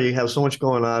swear you have so much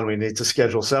going on. We need to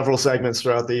schedule several segments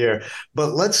throughout the year.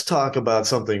 But let's talk about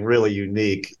something really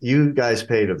unique. You guys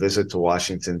paid a visit to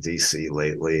Washington, D.C.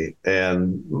 lately.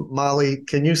 And Molly,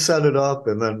 can you set it up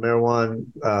and then Marwan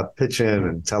pitch in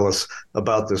and tell us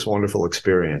about this wonderful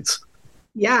experience?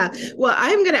 Yeah. Well,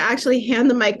 I'm going to actually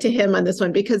hand the mic to him on this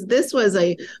one because this was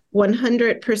a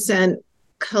 100%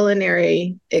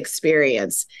 culinary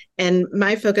experience. And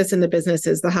my focus in the business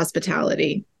is the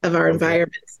hospitality of our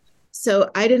environments. So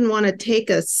I didn't want to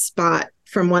take a spot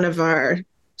from one of our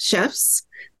chefs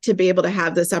to be able to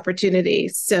have this opportunity.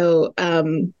 So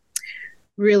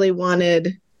really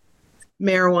wanted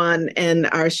Marwan and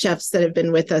our chefs that have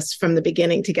been with us from the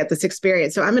beginning to get this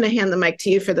experience. So I'm going to hand the mic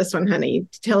to you for this one, honey.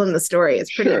 Tell him the story.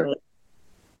 It's pretty. Sure.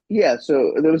 Yeah,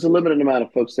 so there was a limited amount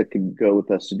of folks that could go with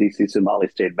us to DC. So Molly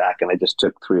stayed back, and I just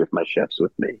took three of my chefs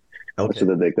with me so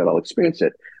that they could all experience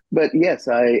it. But yes,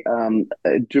 I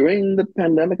during the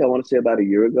pandemic, I want to say about a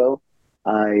year ago,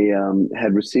 I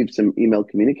had received some email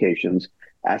communications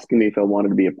asking me if I wanted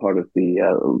to be a part of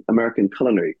the American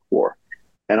Culinary Corps.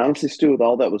 And honestly, Stu, with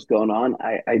all that was going on,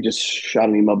 I just shot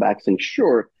an email back saying,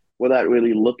 sure, without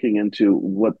really looking into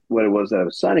what it was that I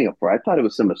was signing up for. I thought it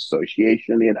was some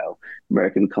association,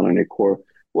 American Culinary Corps.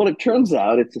 Well, it turns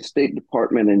out it's a State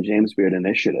Department and James Beard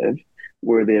initiative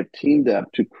where they have teamed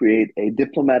up to create a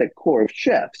diplomatic corps of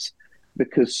chefs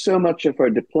because so much of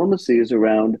our diplomacy is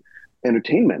around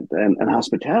entertainment and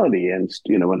hospitality. And,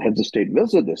 when heads of state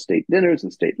visit, there's state dinners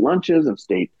and state lunches and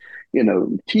state,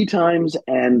 tea times.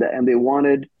 And they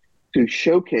wanted to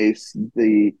showcase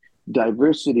the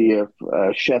diversity of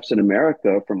chefs in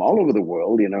America from all over the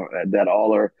world, that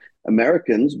all are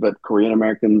Americans, but Korean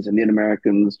Americans, Indian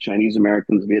Americans, Chinese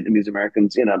Americans, Vietnamese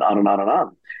Americans, and on and on and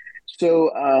on.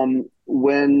 So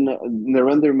when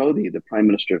Narendra Modi, the Prime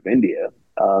Minister of India,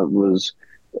 was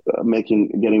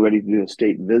getting ready to do a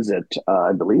state visit,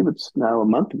 I believe it's now a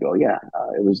month ago. Yeah,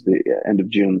 it was the end of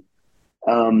June.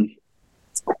 I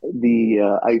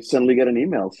suddenly get an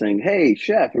email saying, "Hey,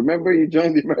 chef, remember you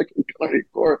joined the American Culinary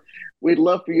Corps? We'd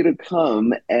love for you to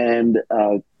come and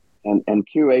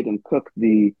curate and cook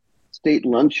the state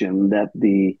luncheon that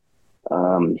the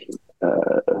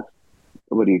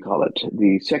what do you call it?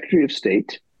 The Secretary of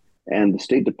State and the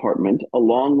State Department,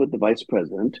 along with the Vice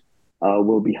President,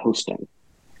 will be hosting.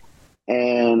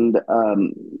 And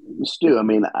Stu, I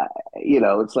mean,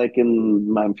 it's like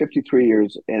in my 53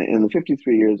 years, and in the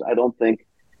 53 years, I don't think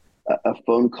a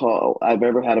phone call I've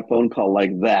ever had a phone call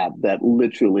like that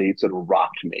literally sort of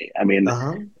rocked me. I mean,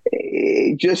 Uh-huh.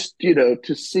 just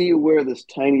to see where this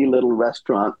tiny little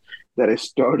restaurant that I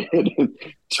started in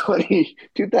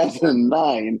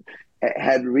 2009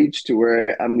 had reached to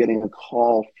where I'm getting a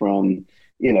call from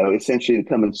essentially to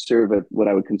come and serve at what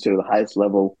I would consider the highest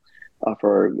level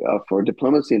for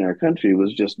diplomacy in our country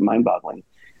was just mind-boggling.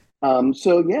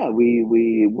 So yeah,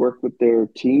 we work with their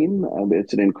team.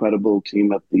 It's an incredible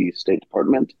team at the State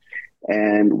Department,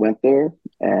 and went there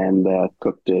and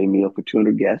cooked a meal for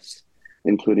 200 guests,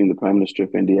 including the Prime Minister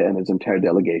of India and his entire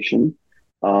delegation.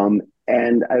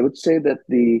 And I would say that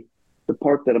the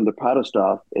part that I'm the proudest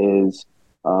of is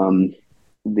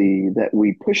the that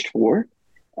we pushed for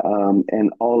an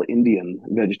all Indian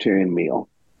vegetarian meal.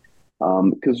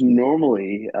 Because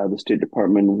normally the State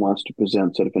Department wants to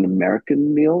present sort of an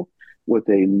American meal with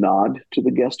a nod to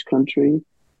the guest country.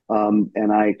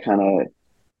 And I kind of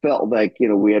felt like,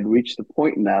 we had reached the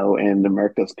point now in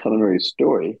America's culinary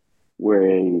story where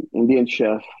a Indian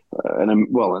chef, an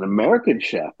American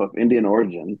chef of Indian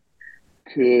origin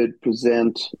could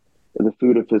present the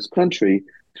food of his country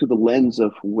through the lens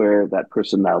of where that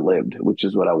person now lived, which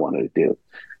is what I wanted to do.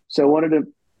 So I wanted to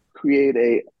create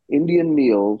a Indian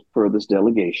meal for this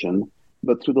delegation,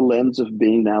 but through the lens of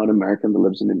being now an American that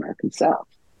lives in the American South.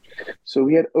 So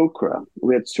we had okra,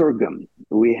 we had sorghum,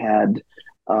 we had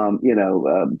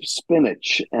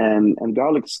spinach and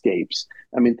garlic scapes.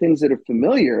 I mean, things that are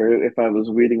familiar if I was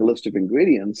reading a list of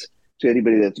ingredients to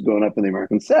anybody that's grown up in the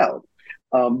American South.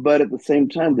 But at the same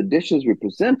time, the dishes we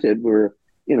presented were,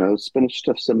 spinach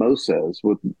stuffed samosas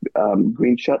with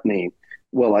green chutney.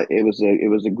 Well, it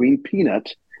was a green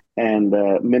peanut and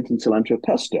mint and cilantro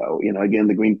pesto. Again,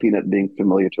 the green peanut being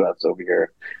familiar to us over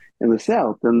here in the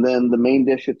South. And then the main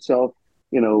dish itself,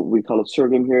 we call it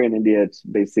sorghum here in India. It's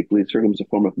basically sorghum is a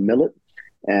form of millet.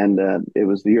 And it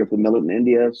was the year of the millet in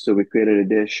India. So we created a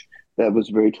dish that was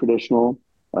very traditional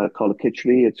called a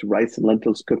khichdi. It's rice and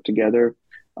lentils cooked together.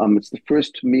 It's the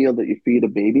first meal that you feed a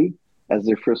baby as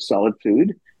their first solid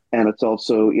food. And it's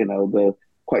also,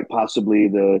 quite possibly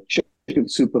the chicken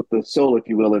soup of the soul, if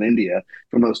you will, in India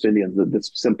for most Indians,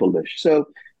 this simple dish. So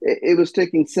it was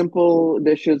taking simple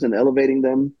dishes and elevating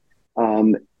them.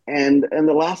 And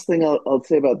the last thing I'll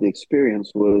say about the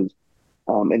experience was,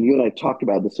 and you and I talked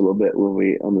about this a little bit when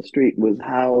we on the street, was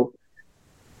how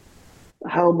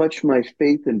much my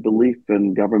faith and belief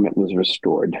in government was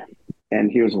restored. And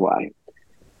here's why.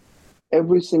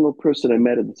 Every single person I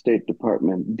met at the State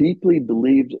Department deeply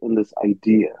believed in this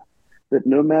idea that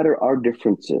no matter our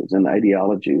differences and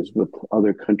ideologies with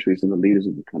other countries and the leaders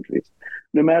of the countries,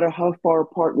 no matter how far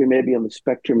apart we may be on the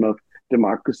spectrum of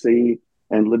democracy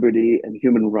and liberty and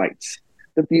human rights,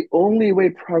 that the only way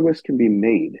progress can be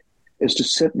made is to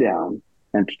sit down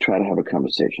and to try to have a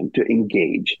conversation, to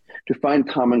engage, to find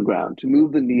common ground, to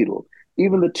move the needle,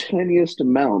 even the tiniest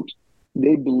amount.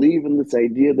 They believe in this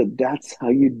idea that that's how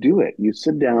you do it. You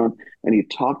sit down and you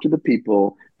talk to the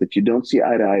people that you don't see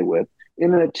eye to eye with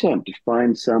in an attempt to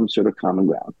find some sort of common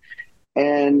ground.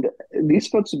 And these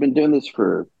folks have been doing this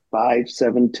for 5,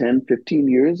 7, 10, 15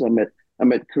 years. I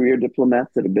met career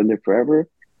diplomats that have been there forever.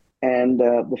 And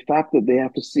the fact that they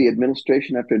have to see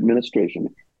administration after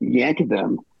administration yank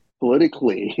them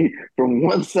politically from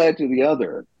one side to the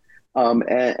other, and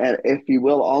if you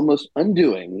will, almost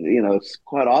undoing, it's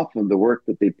quite often the work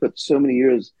that they put so many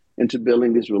years into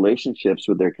building these relationships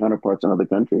with their counterparts in other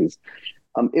countries.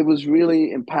 It was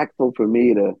really impactful for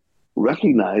me to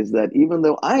recognize that even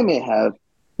though I may have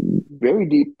very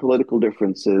deep political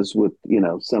differences with,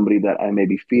 somebody that I may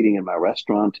be feeding in my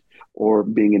restaurant or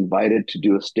being invited to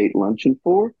do a state luncheon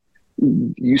for,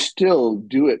 you still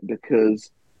do it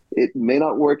because it may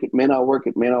not work, it may not work,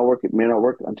 it may not work, it may not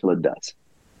work until it does.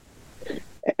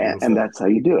 And that's how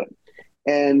you do it.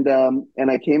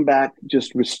 And I came back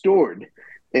just restored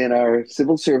in our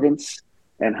civil servants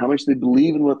and how much they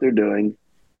believe in what they're doing.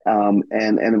 And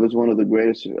it was one of the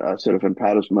greatest sort of and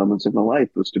proudest moments of my life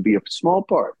was to be a small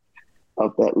part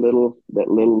of that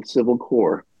little civil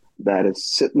corps that is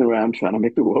sitting around trying to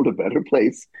make the world a better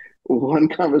place, one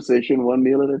conversation, one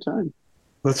meal at a time.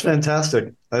 That's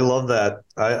fantastic. I love that.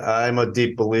 I'm a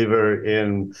deep believer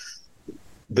in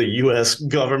the U.S.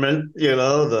 government.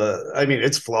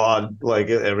 It's flawed, like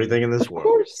everything in this world.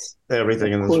 Of course.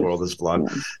 Everything in this world is flawed.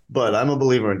 Yeah. But I'm a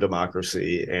believer in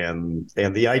democracy and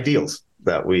the ideals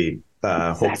that we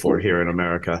hope for Exactly. here in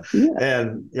America. Yeah.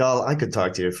 And y'all, I could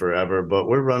talk to you forever, but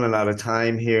we're running out of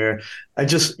time here.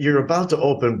 You're about to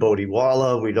open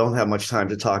Bodiwala. We don't have much time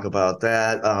to talk about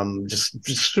that. Just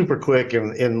super quick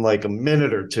in like a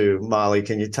minute or two, Molly,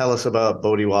 can you tell us about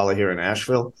Bodiwala here in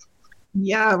Asheville?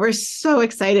 Yeah, we're so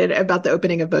excited about the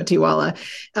opening of Botiwala.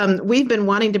 We've been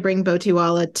wanting to bring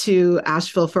Botiwala to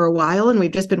Asheville for a while, and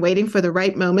we've just been waiting for the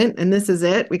right moment. And this is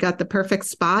it. We got the perfect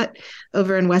spot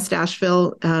over in West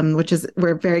Asheville,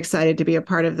 we're very excited to be a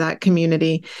part of that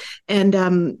community. And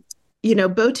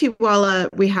Botiwala,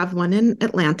 we have one in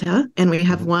Atlanta and we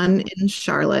have one in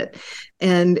Charlotte,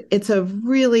 and it's a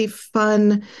really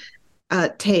fun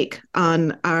take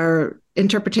on our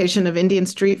interpretation of Indian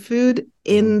street food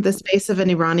in the space of an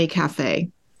Irani cafe,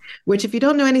 which, if you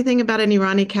don't know anything about an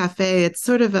Irani cafe, it's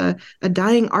sort of a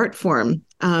dying art form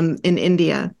in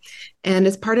India. And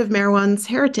it's part of Marwan's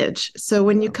heritage. So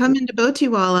when you come into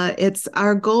Botiwala,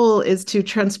 our goal is to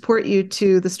transport you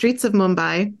to the streets of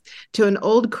Mumbai, to an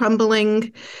old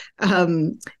crumbling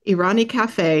Irani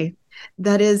cafe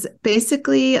that is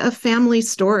basically a family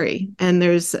story. And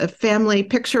there's a family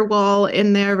picture wall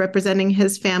in there representing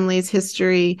his family's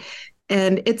history.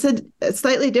 And it's a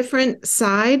slightly different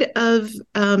side of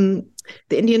the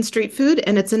Indian street food,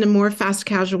 and it's in a more fast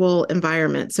casual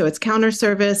environment. So it's counter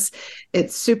service,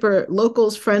 it's super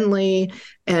locals friendly,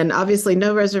 and obviously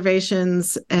no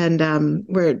reservations. And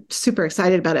we're super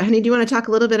excited about it. Honey, do you want to talk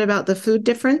a little bit about the food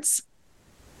difference?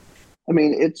 I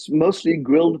mean, it's mostly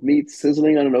grilled meat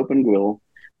sizzling on an open grill,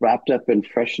 wrapped up in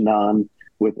fresh naan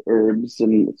with herbs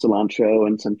and cilantro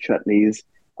and some chutneys.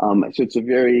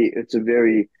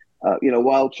 So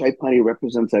while Chai Pani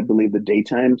represents, I believe, the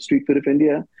daytime street food of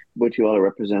India, Bhotiwala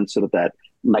represents sort of that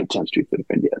nighttime street food of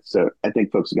India. So I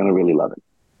think folks are going to really love it.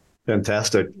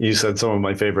 Fantastic. You said some of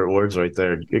my favorite words right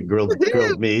there. Grilled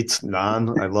meats,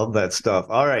 naan. I love that stuff.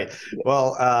 All right.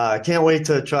 Well, I can't wait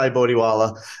to try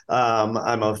Bodiwala.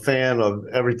 I'm a fan of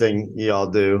everything y'all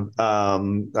do.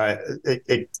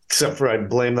 Except for I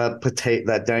blame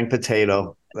that dang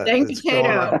potato. Dang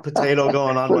potato. Potato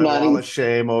going on For my wall of Nani.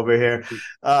 shame over here.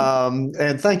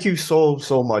 And thank you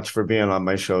so much for being on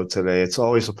my show today. It's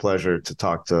always a pleasure to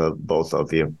talk to both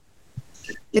of you.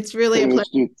 It's really a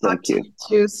pleasure to talk Thank to you. you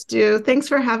too, Stu. Thanks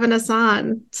for having us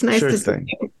on. It's nice Sure to see thing.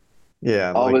 you.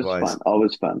 Yeah, Always likewise. fun.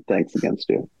 Always fun. Thanks again,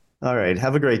 Stu. All right.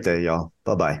 Have a great day, y'all.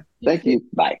 Bye-bye. Thank you.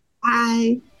 Bye.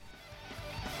 Bye.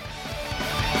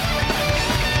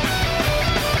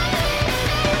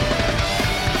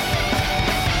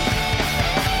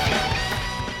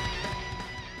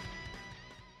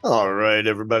 All right,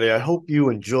 everybody. I hope you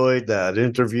enjoyed that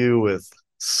interview with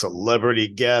celebrity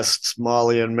guests,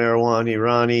 Molly and Marwan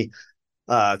Irani.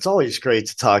 It's always great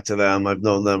to talk to them. I've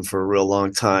known them for a real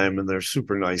long time, and they're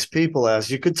super nice people, as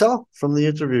you could tell from the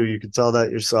interview. You could tell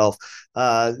that yourself.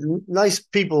 Nice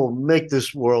people make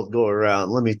this world go around.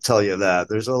 Let me tell you that.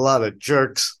 There's a lot of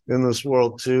jerks in this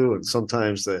world, too, and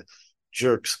sometimes the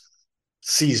jerks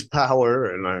seize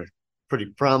power and are pretty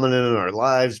prominent in our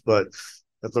lives, but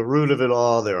at the root of it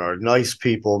all, there are nice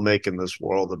people making this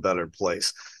world a better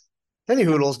place. Any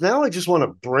hoodles, now I just want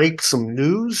to break some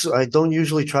news. I don't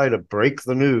usually try to break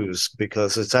the news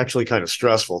because it's actually kind of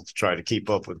stressful to try to keep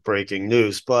up with breaking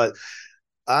news. But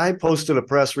I posted a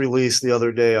press release the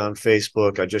other day on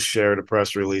Facebook. I just shared a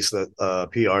press release that a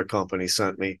PR company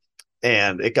sent me,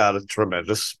 and it got a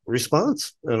tremendous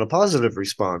response and a positive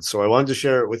response. So I wanted to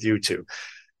share it with you too.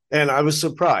 And I was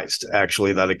surprised,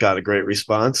 actually, that it got a great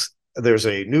response. There's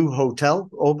a new hotel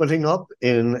opening up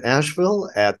in Asheville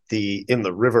in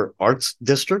the River Arts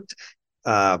District,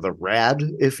 the RAD,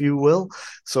 if you will.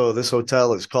 So this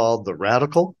hotel is called the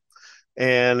Radical,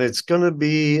 and it's going to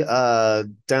be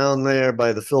down there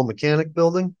by the Phil Mechanic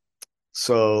Building.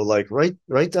 So like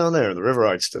right down there in the River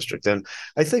Arts District. And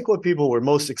I think what people were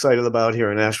most excited about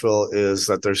here in Asheville is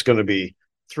that there's going to be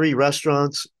 3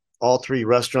 restaurants. All 3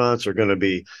 restaurants are going to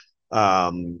be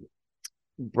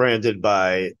branded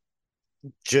by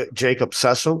Jacob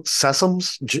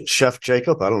Sessoms, Chef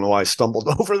Jacob. I don't know why I stumbled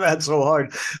over that so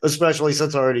hard, especially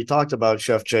since I already talked about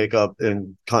Chef Jacob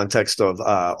in context of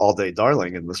All Day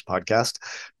Darling in this podcast.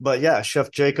 But yeah, Chef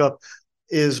Jacob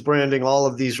is branding all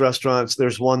of these restaurants.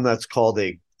 There's one that's called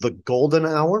the Golden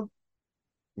Hour.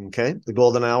 Okay, the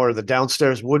Golden Hour, the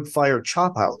downstairs wood fire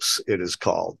chop house, it is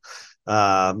called.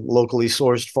 Locally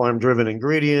sourced, farm-driven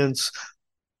ingredients,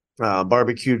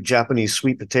 barbecued Japanese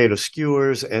sweet potato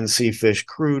skewers, NC fish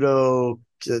crudo,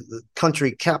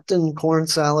 country captain corn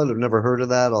salad. I've never heard of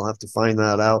that. I'll have to find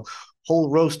that out. Whole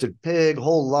roasted pig,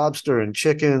 whole lobster and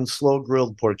chicken, slow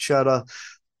grilled porchetta,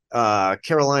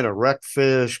 Carolina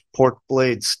wreckfish, pork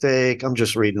blade steak. I'm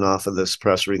just reading off of this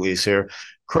press release here.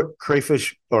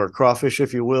 Crayfish or crawfish,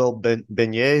 if you will,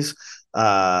 beignets.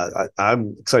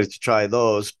 I'm excited to try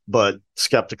those, but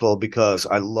skeptical because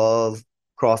I love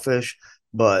crawfish,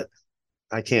 but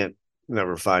I can't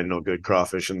never find no good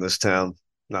crawfish in this town.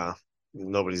 Nah,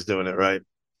 nobody's doing it right.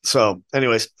 So,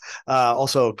 anyways,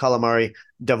 also calamari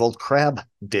deviled crab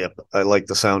dip. I like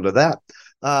the sound of that.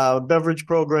 Beverage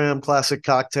program, classic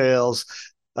cocktails.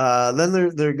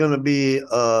 Then they're going to be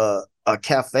a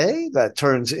cafe that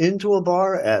turns into a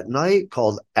bar at night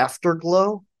called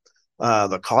Afterglow.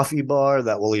 The coffee bar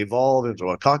that will evolve into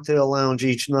a cocktail lounge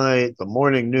each night. The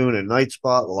morning, noon, and night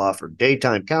spot will offer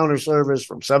daytime counter service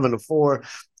from 7 to 4,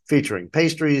 featuring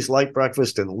pastries, light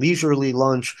breakfast, and leisurely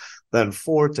lunch. Then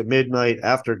 4 to midnight,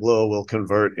 Afterglow will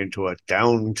convert into a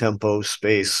down-tempo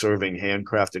space serving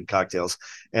handcrafted cocktails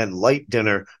and light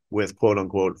dinner with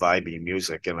quote-unquote vibey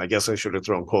music. And I guess I should have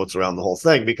thrown quotes around the whole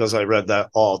thing because I read that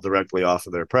all directly off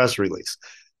of their press release.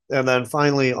 And then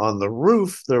finally, on the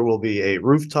roof, there will be a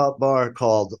rooftop bar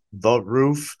called The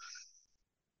Roof.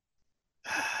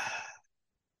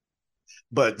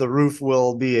 But the roof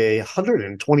will be a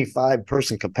 125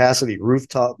 person capacity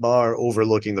rooftop bar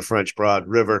overlooking the French Broad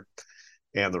River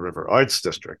and the River Arts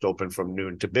District, open from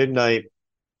noon to midnight.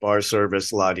 Bar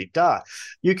service, la di da.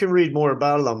 You can read more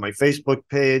about it on my Facebook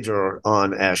page or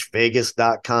on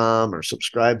ashvegas.com, or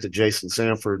subscribe to Jason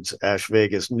Sanford's Ash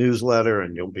Vegas newsletter,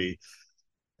 and you'll be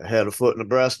ahead, a foot, and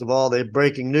abreast of all the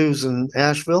breaking news in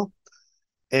Asheville.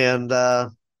 And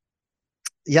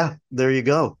yeah, there you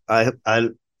go.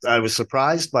 I was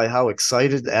surprised by how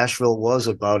excited Asheville was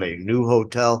about a new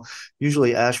hotel.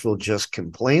 Usually Asheville just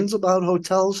complains about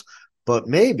hotels, but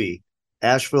maybe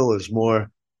Asheville is more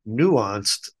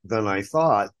nuanced than I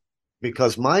thought,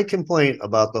 because my complaint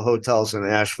about the hotels in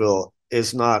Asheville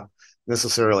is not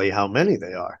necessarily how many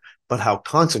they are, but how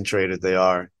concentrated they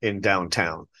are in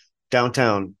downtown.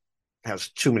 Downtown has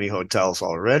too many hotels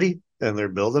already, and they're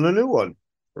building a new one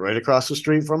right across the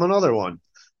street from another one.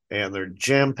 And they're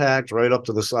jam packed right up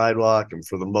to the sidewalk. And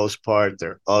for the most part,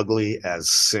 they're ugly as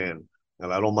sin.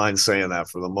 And I don't mind saying that.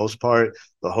 For the most part,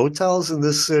 the hotels in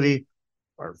this city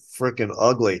are freaking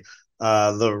ugly.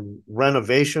 The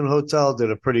renovation hotel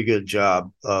did a pretty good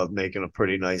job of making a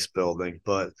pretty nice building.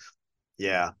 But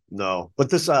yeah, no. But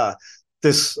this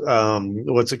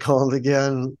what's it called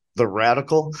again? The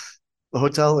Radical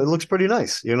hotel. It looks pretty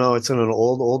nice. You know, it's in an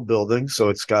old building, so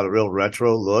it's got a real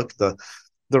retro look.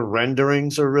 The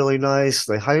renderings are really nice.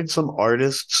 They hired some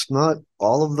artists, not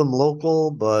all of them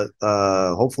local, but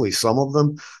hopefully some of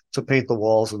them, to paint the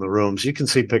walls and the rooms. You can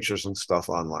see pictures and stuff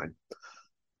online.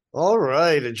 All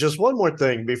right, and just one more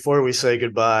thing before we say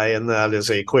goodbye, and that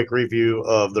is a quick review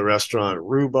of the restaurant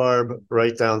Rhubarb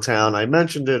right downtown. I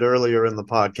mentioned it earlier in the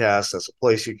podcast as a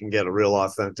place you can get a real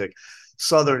authentic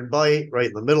Southern bite right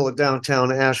in the middle of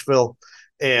downtown Asheville.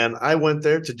 And I went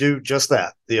there to do just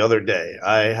that the other day.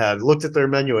 I had looked at their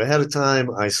menu ahead of time.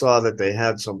 I saw that they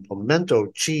had some pimento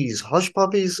cheese hush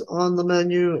puppies on the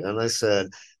menu, and I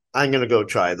said, I'm going to go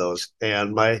try those.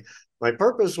 And my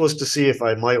purpose was to see if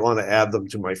I might want to add them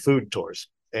to my food tours.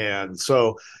 And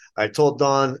so I told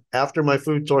Dawn, after my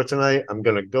food tour tonight, I'm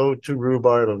going to go to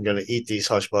Rhubarb. I'm going to eat these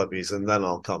hush puppies, and then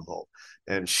I'll come home.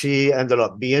 And she ended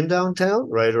up being downtown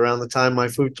right around the time my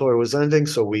food tour was ending.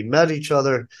 So we met each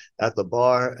other at the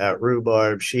bar at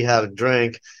Rhubarb. She had a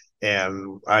drink,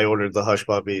 and I ordered the hush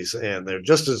puppies, and they're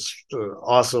just as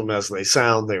awesome as they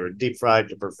sound. They were deep fried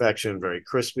to perfection, very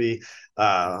crispy.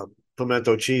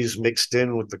 Pimento cheese mixed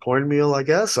in with the cornmeal, I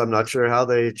guess. I'm not sure how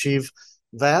they achieve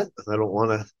that. I don't want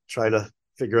to try to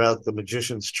figure out the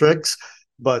magician's tricks,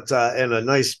 but and a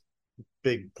nice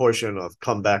big portion of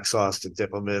comeback sauce to dip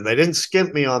them in. They didn't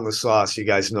skimp me on the sauce. You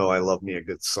guys know I love me a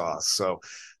good sauce. So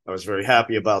I was very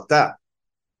happy about that.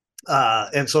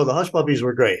 And so the hush puppies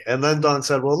were great. And then Don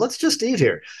said, well, let's just eat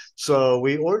here. So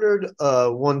we ordered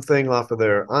one thing off of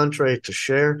their entree to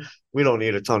share. We don't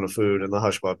need a ton of food, and the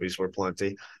hush puppies were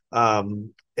plenty.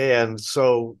 And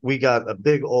so we got a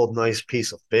big old nice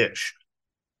piece of fish.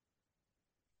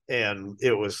 And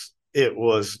it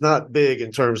was not big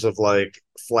in terms of like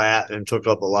flat and took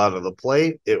up a lot of the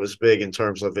plate. It was big in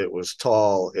terms of it was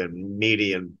tall and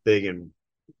meaty and big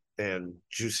and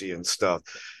juicy and stuff.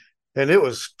 And it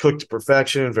was cooked to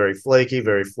perfection, very flaky,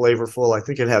 very flavorful. I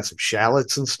think it had some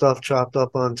shallots and stuff chopped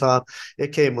up on top.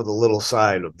 It came with a little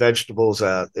side of vegetables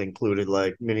that included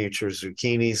like miniature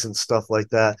zucchinis and stuff like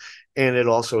that. And it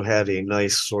also had a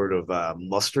nice sort of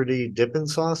mustardy dipping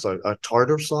sauce, a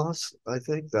tartar sauce. I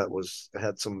think that was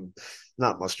had some,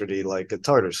 not mustardy, like a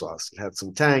tartar sauce. It had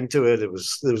some tang to it. It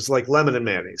was like lemon and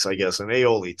mayonnaise, I guess, an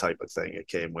aioli type of thing. It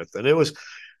came with, and it was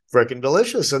freaking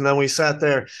delicious. And then we sat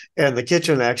there, and the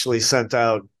kitchen actually sent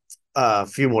out a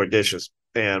few more dishes,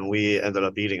 and we ended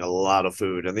up eating a lot of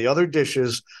food. And the other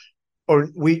dishes, or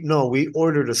we no, we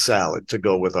ordered a salad to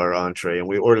go with our entree, and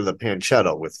we ordered the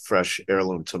pancetta with fresh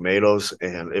heirloom tomatoes,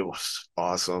 and it was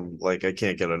awesome. Like I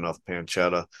can't get enough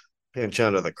pancetta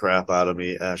the crap out of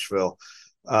me, Asheville.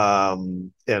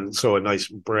 And so a nice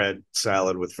bread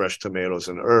salad with fresh tomatoes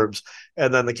and herbs.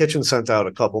 And then the kitchen sent out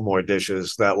a couple more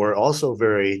dishes that were also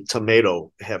very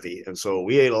tomato heavy. And so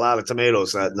we ate a lot of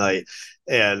tomatoes that night,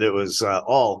 and it was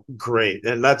all great.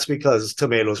 And that's because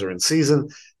tomatoes are in season,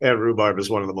 and Rhubarb is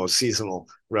one of the most seasonal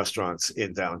restaurants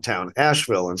in downtown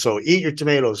Asheville. And so eat your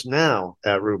tomatoes now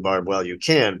at Rhubarb while you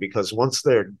can, because once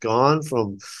they're gone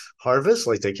from harvest,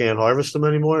 like they can't harvest them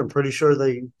anymore, I'm pretty sure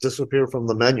they disappear from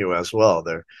the menu as well.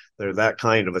 They're that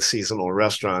kind of a seasonal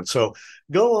restaurant. So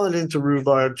go on into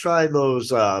Rhubarb, try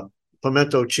those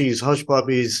pimento cheese hush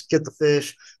puppies, get the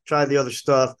fish, try the other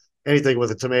stuff, anything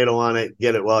with a tomato on it,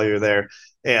 get it while you're there.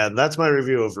 And that's my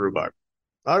review of Rhubarb.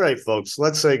 All right, folks,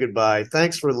 let's say goodbye.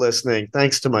 Thanks for listening.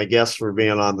 Thanks to my guests for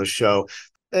being on the show.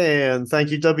 And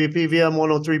thank you, WPVM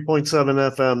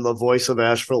 103.7 FM, the voice of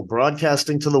Asheville,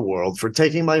 broadcasting to the world, for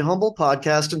taking my humble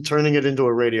podcast and turning it into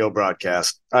a radio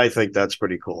broadcast. I think that's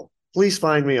pretty cool. Please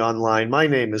find me online. My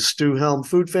name is Stu Helm,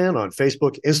 Food Fan, on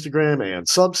Facebook, Instagram, and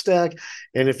Substack.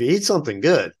 And if you eat something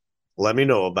good, let me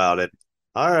know about it.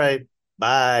 All right,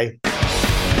 bye.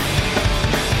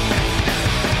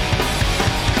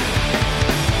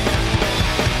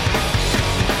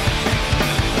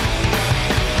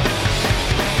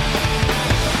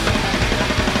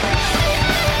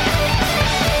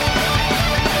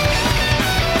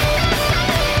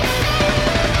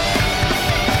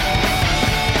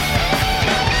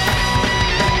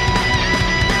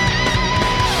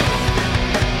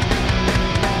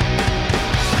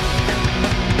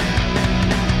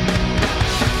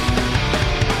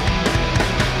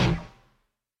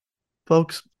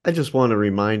 Folks, I just want to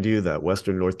remind you that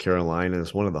Western North Carolina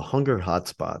is one of the hunger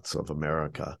hotspots of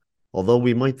America. Although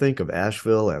we might think of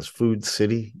Asheville as Food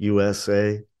City,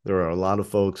 USA, there are a lot of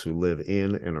folks who live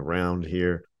in and around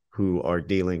here who are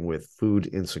dealing with food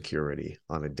insecurity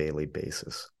on a daily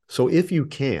basis. So if you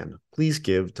can, please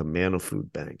give to Manna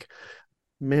Food Bank.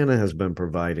 Manna has been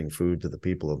providing food to the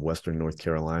people of Western North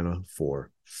Carolina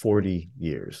for 40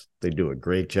 years. They do a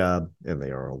great job, and they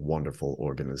are a wonderful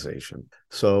organization.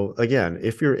 So again,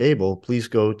 if you're able, please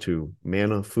go to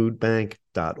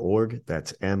mannafoodbank.org.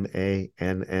 That's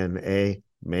MANNA,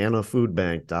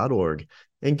 mannafoodbank.org,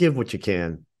 and give what you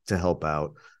can to help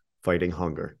out fighting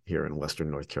hunger here in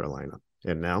Western North Carolina.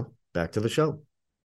 And now, back to the show.